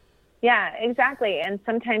 Yeah, exactly. And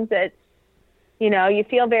sometimes it's, you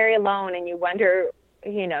feel very alone and you wonder,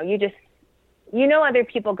 other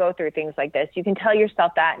people go through things like this. You can tell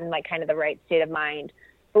yourself that in like kind of the right state of mind.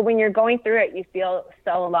 But when you're going through it, you feel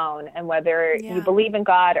so alone. And whether you believe in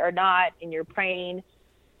God or not, and you're praying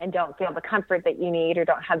and don't feel the comfort that you need, or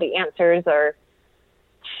don't have the answers or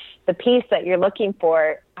the peace that you're looking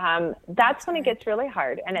for, that's when it gets really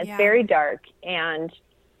hard and it's very dark. And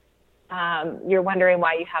you're wondering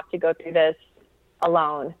why you have to go through this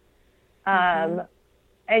alone.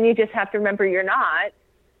 And you just have to remember you're not,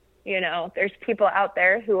 there's people out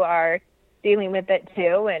there who are dealing with it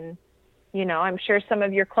too. And, I'm sure some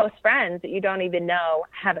of your close friends that you don't even know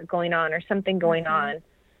have it going on or something going on.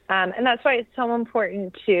 And that's why it's so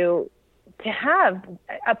important to have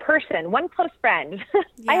a person, one close friend.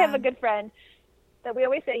 I have a good friend that we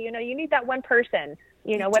always say, you need that one person,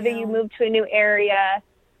 whether you move to a new area,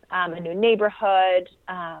 a new neighborhood,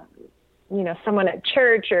 someone at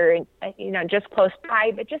church or, just close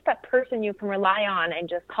by, but just that person you can rely on and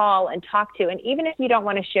just call and talk to. And even if you don't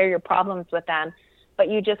want to share your problems with them, but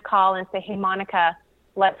you just call and say, hey, Monica,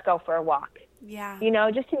 let's go for a walk. Yeah.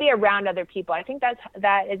 Just to be around other people. I think that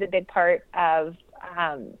is a big part of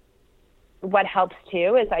what helps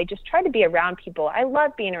too, is I just try to be around people. I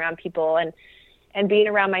love being around people and being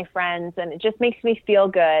around my friends. And it just makes me feel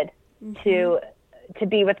good to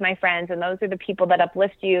be with my friends. And those are the people that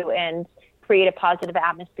uplift you and create a positive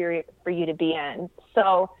atmosphere for you to be in.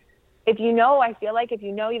 So I feel like if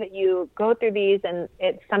you know that you go through these and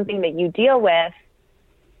it's something that you deal with,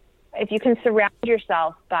 if you can surround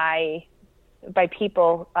yourself by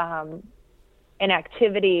people and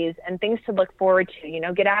activities and things to look forward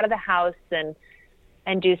to, get out of the house and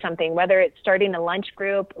do something, whether it's starting a lunch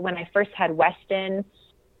group. When I first had Weston,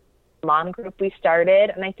 mom group we started,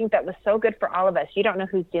 and I think that was so good for all of us. You don't know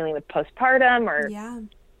who's dealing with postpartum or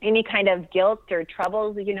any kind of guilt or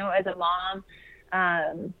troubles, as a mom.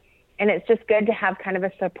 And it's just good to have kind of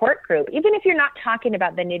a support group, even if you're not talking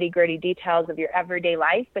about the nitty-gritty details of your everyday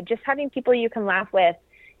life, but just having people you can laugh with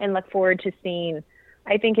and look forward to seeing,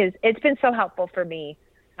 I think it's been so helpful for me.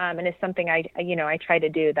 And it's something I try to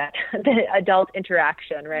do, that the adult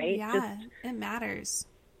interaction, right? Yeah, it matters.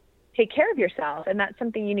 Take care of yourself. And that's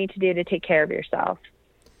something you need to do to take care of yourself.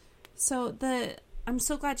 So I'm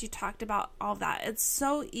so glad you talked about all that. It's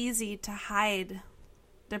so easy to hide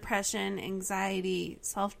depression, anxiety,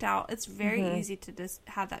 self-doubt. It's very easy to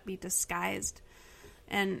have that be disguised.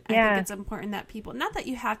 And I think it's important that people, not that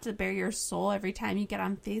you have to bare your soul every time you get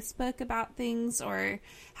on Facebook about things or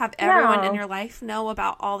have everyone in your life know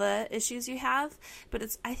about all the issues you have, but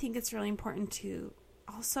I think it's really important to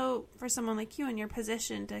also, for someone like you in your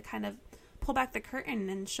position, to kind of pull back the curtain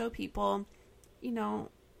and show people,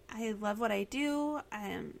 I love what I do.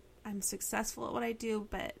 I'm successful at what I do,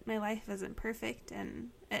 but my life isn't perfect, and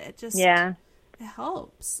it just it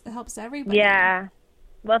helps. It helps everybody. Yeah.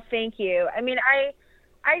 Well, thank you. I mean,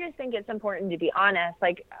 I just think it's important to be honest.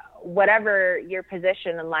 Like, whatever your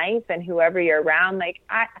position in life and whoever you're around, like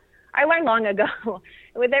I learned long ago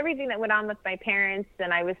with everything that went on with my parents,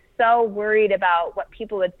 and I was so worried about what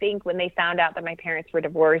people would think when they found out that my parents were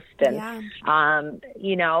divorced. And,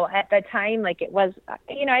 you know, at the time, like it was,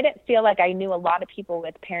 you know, I didn't feel like I knew a lot of people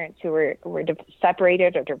with parents who were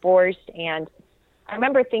separated or divorced. And I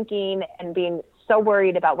remember thinking and being so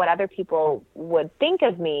worried about what other people would think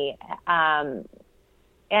of me. And,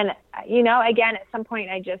 you know, again, at some point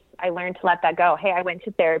I learned to let that go. Hey, I went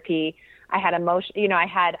to therapy. I had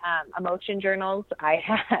emotion journals.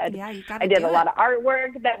 I did a lot of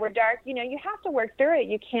artwork that were dark. You know, you have to work through it.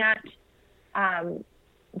 You can't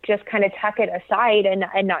just kind of tuck it aside and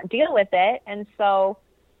not deal with it. And so,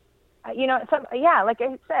 you know, like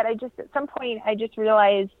I said, at some point I just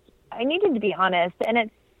realized I needed to be honest. And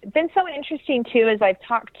it's been so interesting too, as I've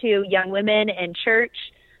talked to young women in church,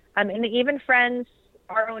 and even friends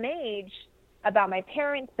our own age, about my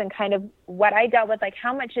parents and kind of what I dealt with, like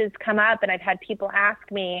how much has come up. And I've had people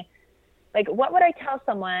ask me, like, what would I tell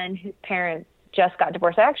someone whose parents just got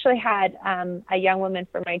divorced? I actually had a young woman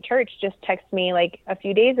from my church just text me like a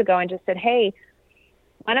few days ago and just said, hey,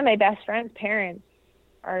 one of my best friend's parents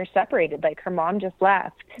are separated. Like her mom just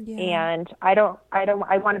left. And I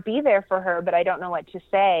want to be there for her, but I don't know what to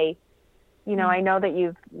say. You know, I know that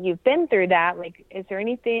you've been through that. Like, is there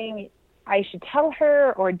anything I should tell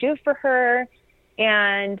her or do for her?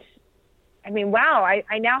 And I mean, wow,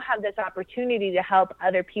 I now have this opportunity to help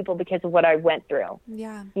other people because of what I went through,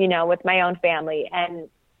 you know, with my own family. And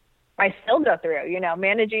I still go through, you know,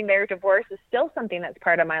 managing their divorce is still something that's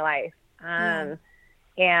part of my life.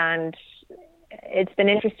 And it's been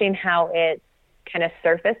interesting how it's kind of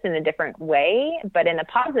surfaced in a different way, but in a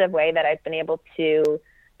positive way, that I've been able to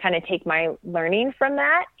kind of take my learning from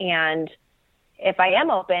that. And if I am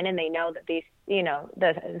open and they know that these, you know,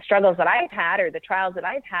 the struggles that I've had or the trials that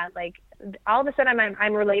I've had, like all of a sudden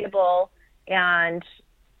I'm relatable and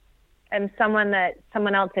I'm someone that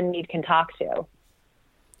someone else in need can talk to.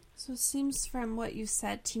 So it seems from what you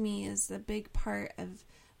said to me is a big part of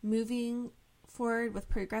moving forward with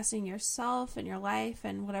progressing yourself and your life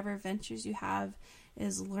and whatever ventures you have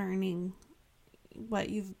is learning what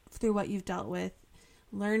you've dealt with,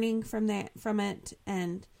 learning from it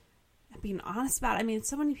and being honest about it. I mean,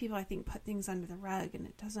 so many people I think put things under the rug and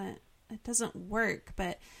it doesn't work,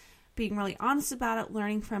 but being really honest about it,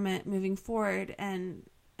 learning from it, moving forward and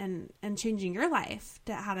changing your life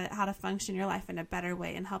to how to function your life in a better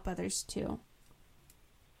way and help others too.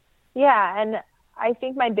 Yeah. And I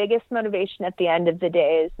think my biggest motivation at the end of the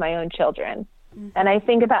day is my own children. Mm-hmm. And I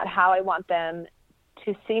think about how I want them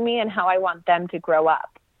to see me and how I want them to grow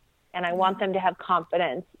up. And I want them to have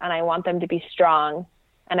confidence and I want them to be strong.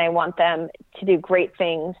 And I want them to do great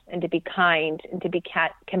things and to be kind and to be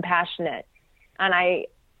compassionate. And I,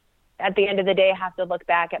 at the end of the day, have to look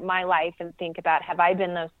back at my life and think about, have I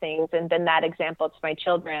been those things and been that example to my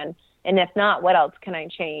children? And if not, what else can I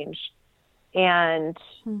change? And,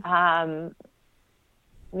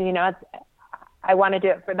 you know, I want to do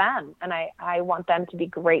it for them. And I want them to be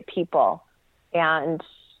great people. And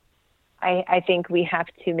I think we have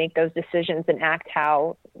to make those decisions and act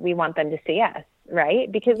how we want them to see us.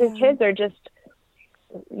 Right? Because the kids are just,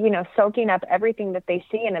 you know, soaking up everything that they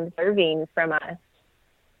see and observing from us.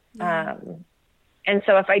 And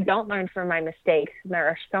so if I don't learn from my mistakes, and there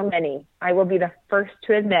are so many, I will be the first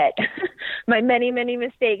to admit my many, many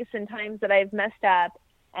mistakes and times that I've messed up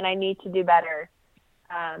and I need to do better,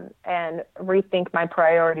 and rethink my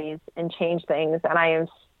priorities and change things. And I am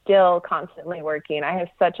still constantly working. I have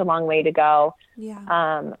such a long way to go.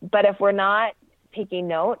 But if we're not taking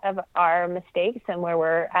note of our mistakes and where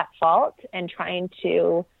we're at fault and trying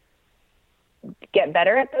to get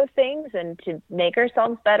better at those things and to make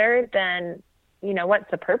ourselves better, then, you know,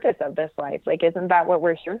 what's the purpose of this life? Like, isn't that what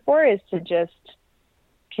we're here for, is to just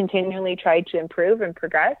continually try to improve and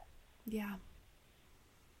progress? Yeah.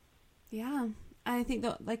 I think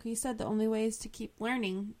that, like you said, the only way is to keep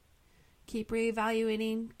learning, keep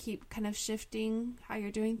reevaluating, keep kind of shifting how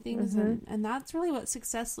you're doing things. And that's really what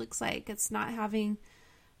success looks like. It's not having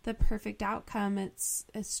the perfect outcome.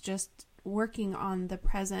 It's just working on the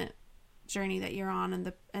present journey that you're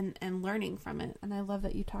on and learning from it. And I love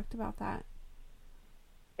that you talked about that.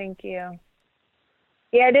 Thank you.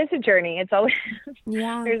 Yeah, it is a journey. It's always,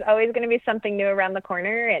 there's always going to be something new around the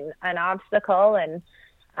corner and an obstacle. And,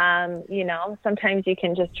 you know, sometimes you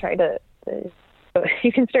can just try to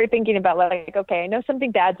you can start thinking about, like, okay, I know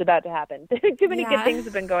something bad's about to happen. Too many good things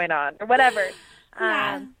have been going on or whatever.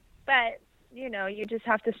 But, you know, you just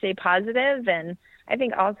have to stay positive. And I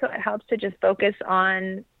think also it helps to just focus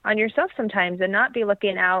on yourself sometimes and not be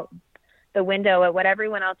looking out the window at what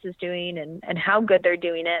everyone else is doing and how good they're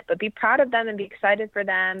doing it, but be proud of them and be excited for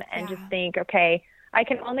them and just think, okay, I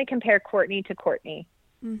can only compare Courtney to Courtney.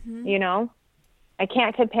 You know, I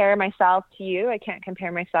can't compare myself to you. I can't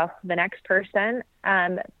compare myself to the next person,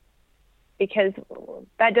 because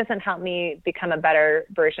that doesn't help me become a better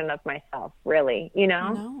version of myself, really, you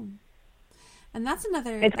know? No. And that's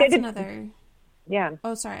another, yeah.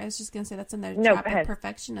 Oh, sorry. I was just going to say that's another No, trap of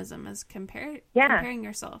perfectionism is comparing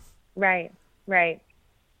yourself. Right.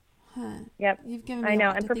 Huh. Yep. You've given me I know. a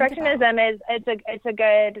lot And to think about.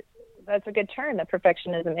 perfectionism that's a good term. That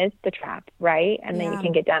perfectionism is the trap, right? And then you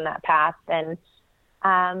can get down that path. And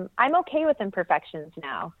I'm okay with imperfections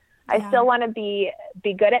now. I still want to be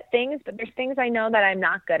good at things, but there's things I know that I'm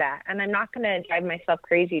not good at, and I'm not going to drive myself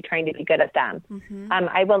crazy trying to be good at them.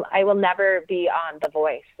 I will never be on The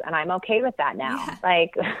Voice, and I'm okay with that now. Yeah.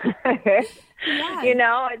 Like, you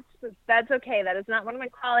know, that's okay. That is not one of my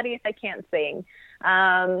qualities. I can't sing.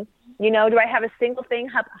 You know, do I have a single thing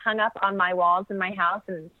hung up on my walls in my house,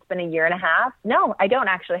 and it's been a year and a half? No, I don't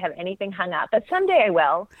actually have anything hung up, but someday I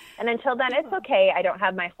will. And until then, it's okay. I don't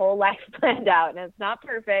have my whole life planned out, and it's not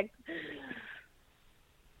perfect.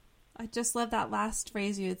 I just love that last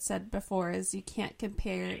phrase you had said before, is you can't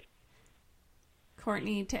compare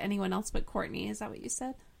Courtney to anyone else but Courtney. Is that what you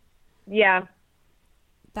said? Yeah.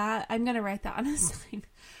 That I'm going to write that on a sign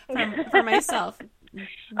for myself.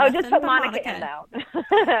 Just put Monica in, though.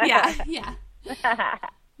 Yeah.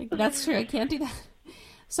 That's true. I can't do that.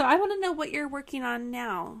 So I want to know what you're working on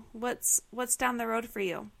now. What's down the road for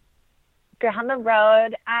you? Down the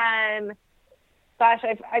road, gosh,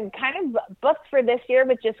 I'm kind of booked for this year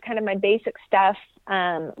with just kind of my basic stuff,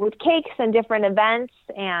 with cakes and different events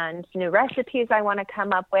and new recipes I want to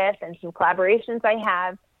come up with and some collaborations I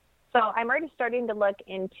have. So I'm already starting to look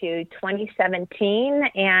into 2017,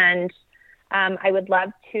 and I would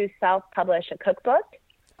love to self-publish a cookbook.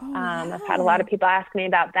 I've had a lot of people ask me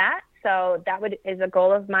about that. So that is a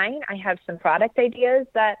goal of mine. I have some product ideas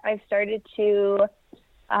that I've started to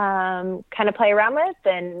kind of play around with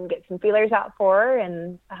and get some feelers out for.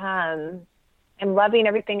 And I'm loving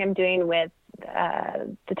everything I'm doing with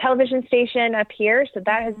the television station up here. So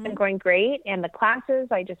that has been going great. And the classes,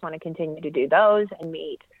 I just want to continue to do those and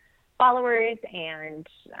meet followers and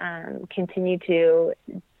continue to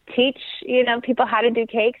teach, you know, people how to do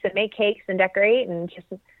cakes and make cakes and decorate and just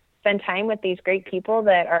spend time with these great people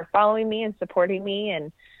that are following me and supporting me.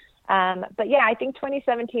 And but yeah, I think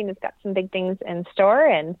 2017 has got some big things in store,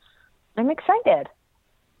 and I'm excited.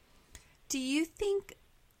 Do you think,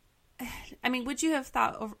 I mean, would you have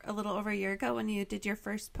thought a little over a year ago when you did your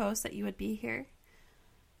first post that you would be here?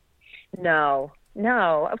 No,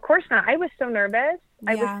 of course not. I was so nervous.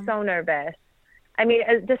 I was so nervous. I mean,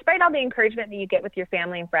 despite all the encouragement that you get with your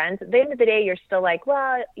family and friends, at the end of the day, you're still like,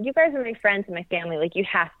 well, you guys are my friends and my family. Like, you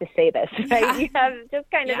have to say this, right? Yeah. You have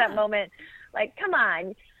just kind of that moment, like, come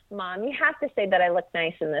on, Mom, you have to say that I look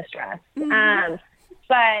nice in this dress. So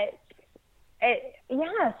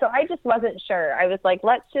I just wasn't sure. I was like,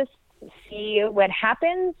 let's just see what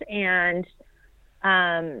happens. And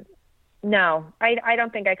no, I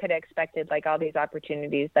don't think I could have expected like all these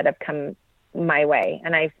opportunities that have come my way.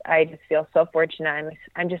 And I just feel so fortunate.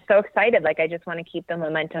 I'm just so excited. Like, I just want to keep the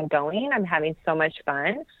momentum going. I'm having so much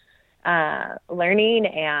fun learning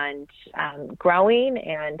and growing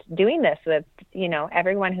and doing this with, you know,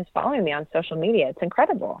 everyone who's following me on social media. It's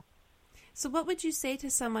incredible. So what would you say to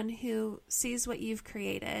someone who sees what you've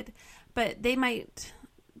created, but they might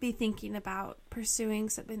be thinking about pursuing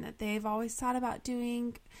something that they've always thought about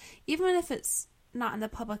doing, even if it's not in the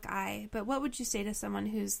public eye? But what would you say to someone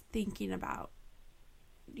who's thinking about,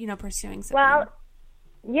 you know, pursuing something? Well,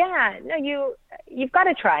 yeah, no, you've got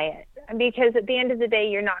to try it, because at the end of the day,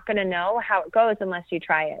 you're not going to know how it goes unless you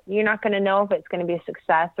try it. You're not going to know if it's going to be a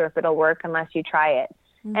success or if it'll work unless you try it.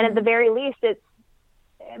 And at the very least, it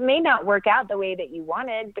may not work out the way that you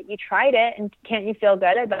wanted, but you tried it, and can't you feel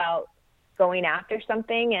good about going after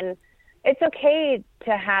something? And it's okay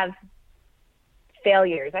to have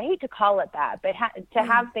failures. I hate to call it that, but to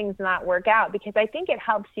have things not work out, because I think it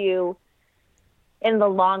helps you in the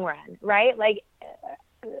long run, right? Like,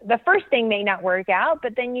 the first thing may not work out,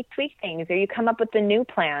 but then you tweak things or you come up with a new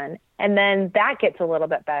plan, and then that gets a little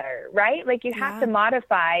bit better, right? Like, you have to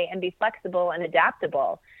modify and be flexible and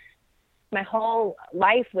adaptable. My whole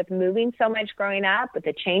life with moving so much growing up, with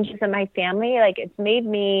the changes in my family, like, it's made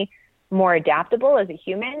me more adaptable as a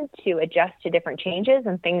human to adjust to different changes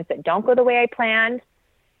and things that don't go the way I planned.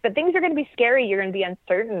 But things are going to be scary. You're going to be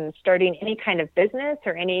uncertain starting any kind of business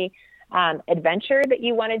or any adventure that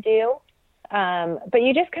you want to do. But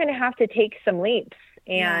you just kind of have to take some leaps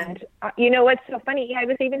And you know what's so funny? I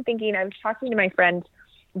was even thinking, I was talking to my friend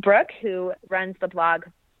Brooke, who runs the blog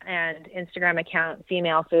and Instagram account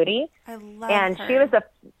Female Foodie. I love and her. She was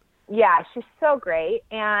she's so great.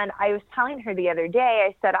 And I was telling her the other day,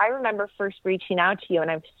 I said, I remember first reaching out to you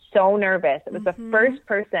and I'm so nervous. It was the first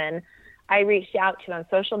person I reached out to on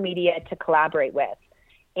social media to collaborate with.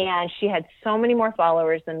 And she had so many more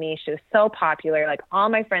followers than me. She was so popular. Like, all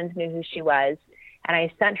my friends knew who she was. And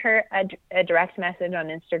I sent her a direct message on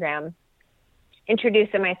Instagram,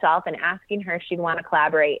 introducing myself and asking her if she'd want to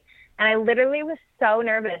collaborate. And I literally was so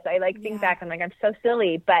nervous. I think back, I'm like, I'm so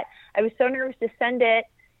silly, but I was so nervous to send it.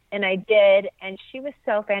 And I did. And she was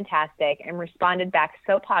so fantastic and responded back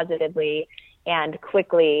so positively and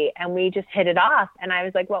quickly. And we just hit it off. And I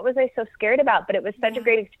was like, what was I so scared about? But it was such a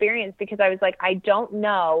great experience, because I was like, I don't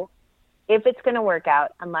know if it's going to work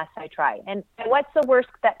out unless I try. And what's the worst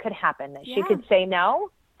that could happen? That she could say no?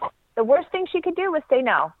 The worst thing she could do was say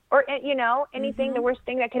no. Or, you know, anything, the worst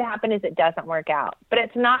thing that could happen is it doesn't work out. But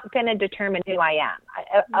it's not going to determine who I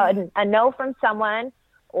am. A no from someone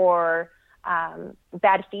or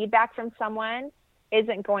bad feedback from someone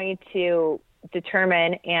isn't going to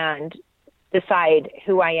determine and decide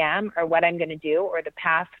who I am or what I'm going to do or the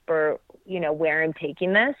path for, you know, where I'm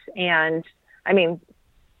taking this. And I mean,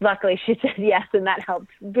 luckily she said yes, and that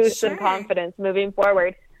helped boost some confidence moving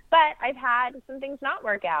forward. But I've had some things not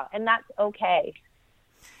work out, and that's okay.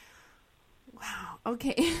 Wow.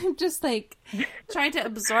 Okay. Just like trying to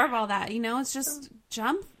absorb all that, you know, it's just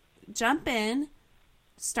jump in,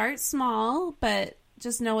 start small, but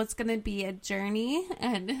just know it's going to be a journey.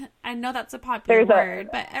 And I know that's a popular word,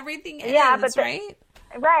 but everything is, right?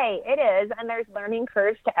 Right. It is. And there's learning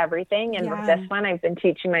curves to everything. And with this one, I've been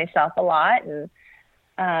teaching myself a lot. And,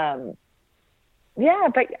 but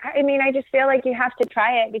I mean, I just feel like you have to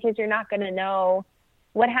try it, because you're not going to know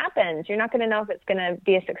what happens. You're not going to know if it's going to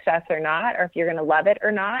be a success or not, or if you're going to love it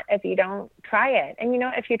or not, if you don't try it. And, you know,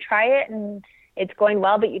 if you try it and it's going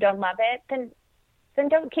well, but you don't love it, then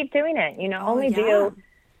don't keep doing it. You know, do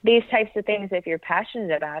these types of things if you're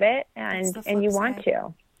passionate about it and you want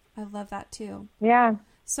to. I love that too. Yeah.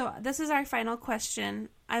 So this is our final question.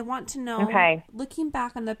 I want to know, looking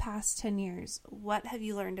back on the past 10 years, what have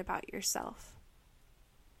you learned about yourself?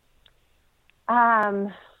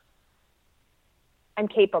 I'm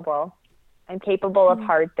capable. I'm capable of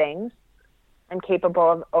hard things. I'm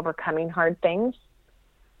capable of overcoming hard things.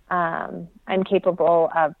 I'm capable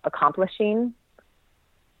of accomplishing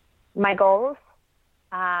my goals.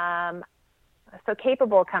 So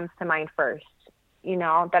capable comes to mind first, you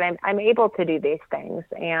know, that I'm able to do these things.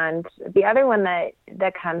 And the other one that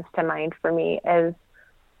comes to mind for me is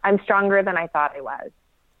I'm stronger than I thought I was.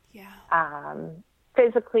 Yeah.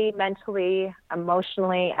 Physically, mentally,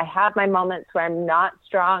 emotionally. I have my moments where I'm not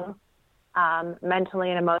strong, mentally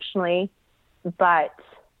and emotionally, but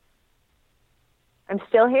I'm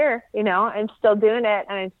still here, you know, I'm still doing it,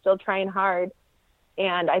 and I'm still trying hard.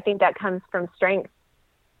 And I think that comes from strength.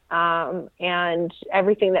 And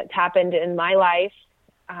everything that's happened in my life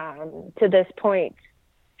to this point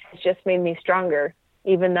has just made me stronger,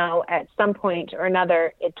 even though at some point or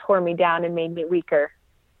another it tore me down and made me weaker,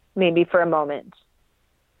 maybe for a moment.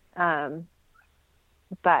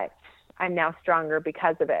 But I'm now stronger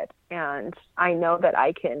because of it. And I know that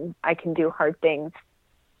I can do hard things.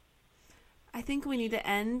 I think we need to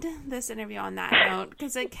end this interview on that note,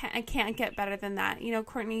 because I can't get better than that. You know,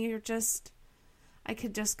 Courtney, I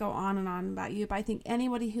could just go on and on about you, but I think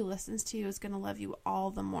anybody who listens to you is going to love you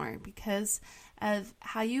all the more because of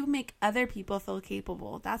how you make other people feel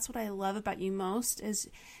capable. That's what I love about you most, is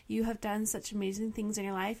you have done such amazing things in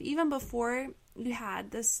your life. Even before you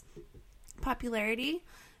had this popularity,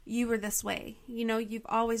 you were this way. You know, you've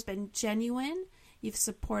always been genuine. You've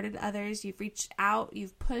supported others. You've reached out.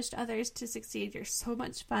 You've pushed others to succeed. You're so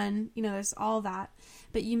much fun. You know, there's all that.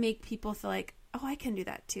 But you make people feel like, oh, I can do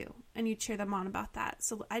that too. And you cheer them on about that.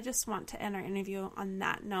 So I just want to end our interview on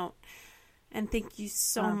that note. And thank you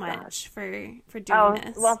so much for doing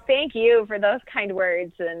this. Well, thank you for those kind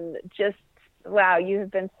words. And just, wow, you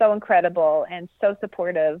have been so incredible and so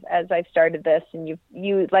supportive as I've started this. And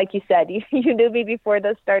you like you said, you knew me before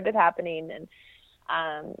this started happening. And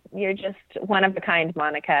you're just one of a kind,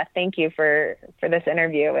 Monica. Thank you for this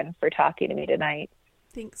interview and for talking to me tonight.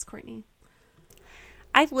 Thanks, Courtney.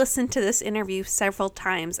 I've listened to this interview several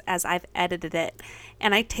times as I've edited it,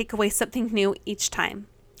 and I take away something new each time.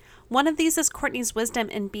 One of these is Courtney's wisdom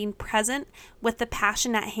in being present with the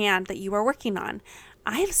passion at hand that you are working on.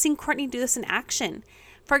 I have seen Courtney do this in action.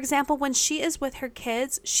 For example, when she is with her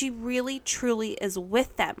kids, she really, truly is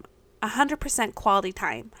with them. 100% quality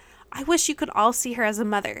time. I wish you could all see her as a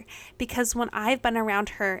mother, because when I've been around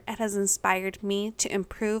her, it has inspired me to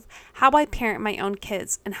improve how I parent my own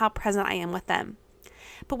kids and how present I am with them.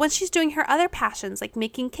 But when she's doing her other passions, like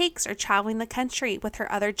making cakes or traveling the country with her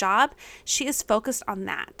other job, she is focused on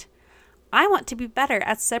that. I want to be better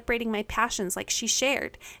at separating my passions like she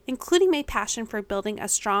shared, including my passion for building a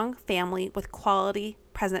strong family with quality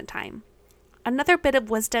present time. Another bit of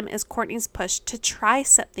wisdom is Courtney's push to try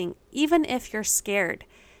something, even if you're scared.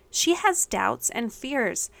 She has doubts and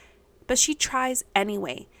fears, but she tries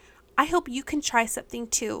anyway. I hope you can try something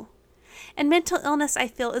too. And mental illness, I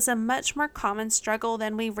feel, is a much more common struggle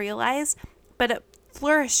than we realize, but it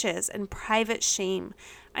flourishes in private shame.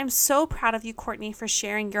 I'm so proud of you, Courtney, for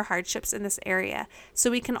sharing your hardships in this area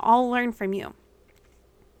so we can all learn from you.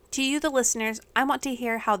 To you, the listeners, I want to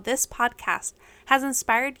hear how this podcast has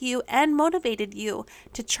inspired you and motivated you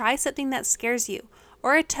to try something that scares you,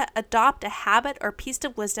 or to adopt a habit or piece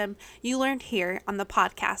of wisdom you learned here on the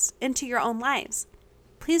podcast into your own lives.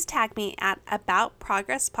 Please tag me at About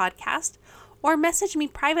Progress Podcast or message me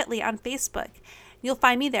privately on Facebook. You'll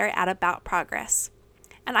find me there at About Progress.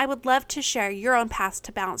 And I would love to share your own path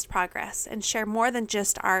to balanced progress and share more than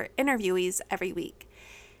just our interviewees every week.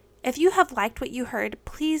 If you have liked what you heard,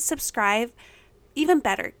 please subscribe. Even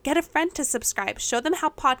better, get a friend to subscribe. Show them how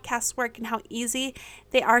podcasts work and how easy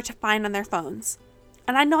they are to find on their phones.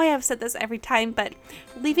 And I know I have said this every time, but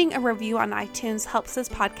leaving a review on iTunes helps this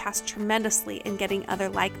podcast tremendously in getting other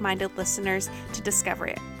like-minded listeners to discover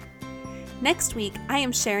it. Next week, I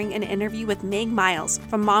am sharing an interview with Meg Miles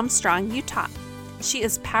from Mom Strong, Utah. She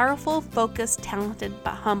is powerful, focused, talented,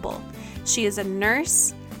 but humble. She is a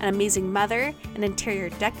nurse, an amazing mother, an interior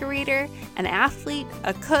decorator, an athlete,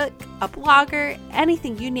 a cook, a blogger,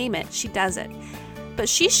 anything you name it, she does it. But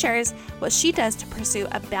she shares what she does to pursue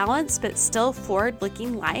a balanced but still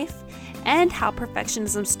forward-looking life and how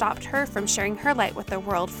perfectionism stopped her from sharing her light with the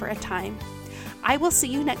world for a time. I will see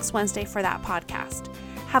you next Wednesday for that podcast.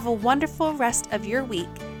 Have a wonderful rest of your week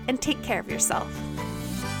and take care of yourself.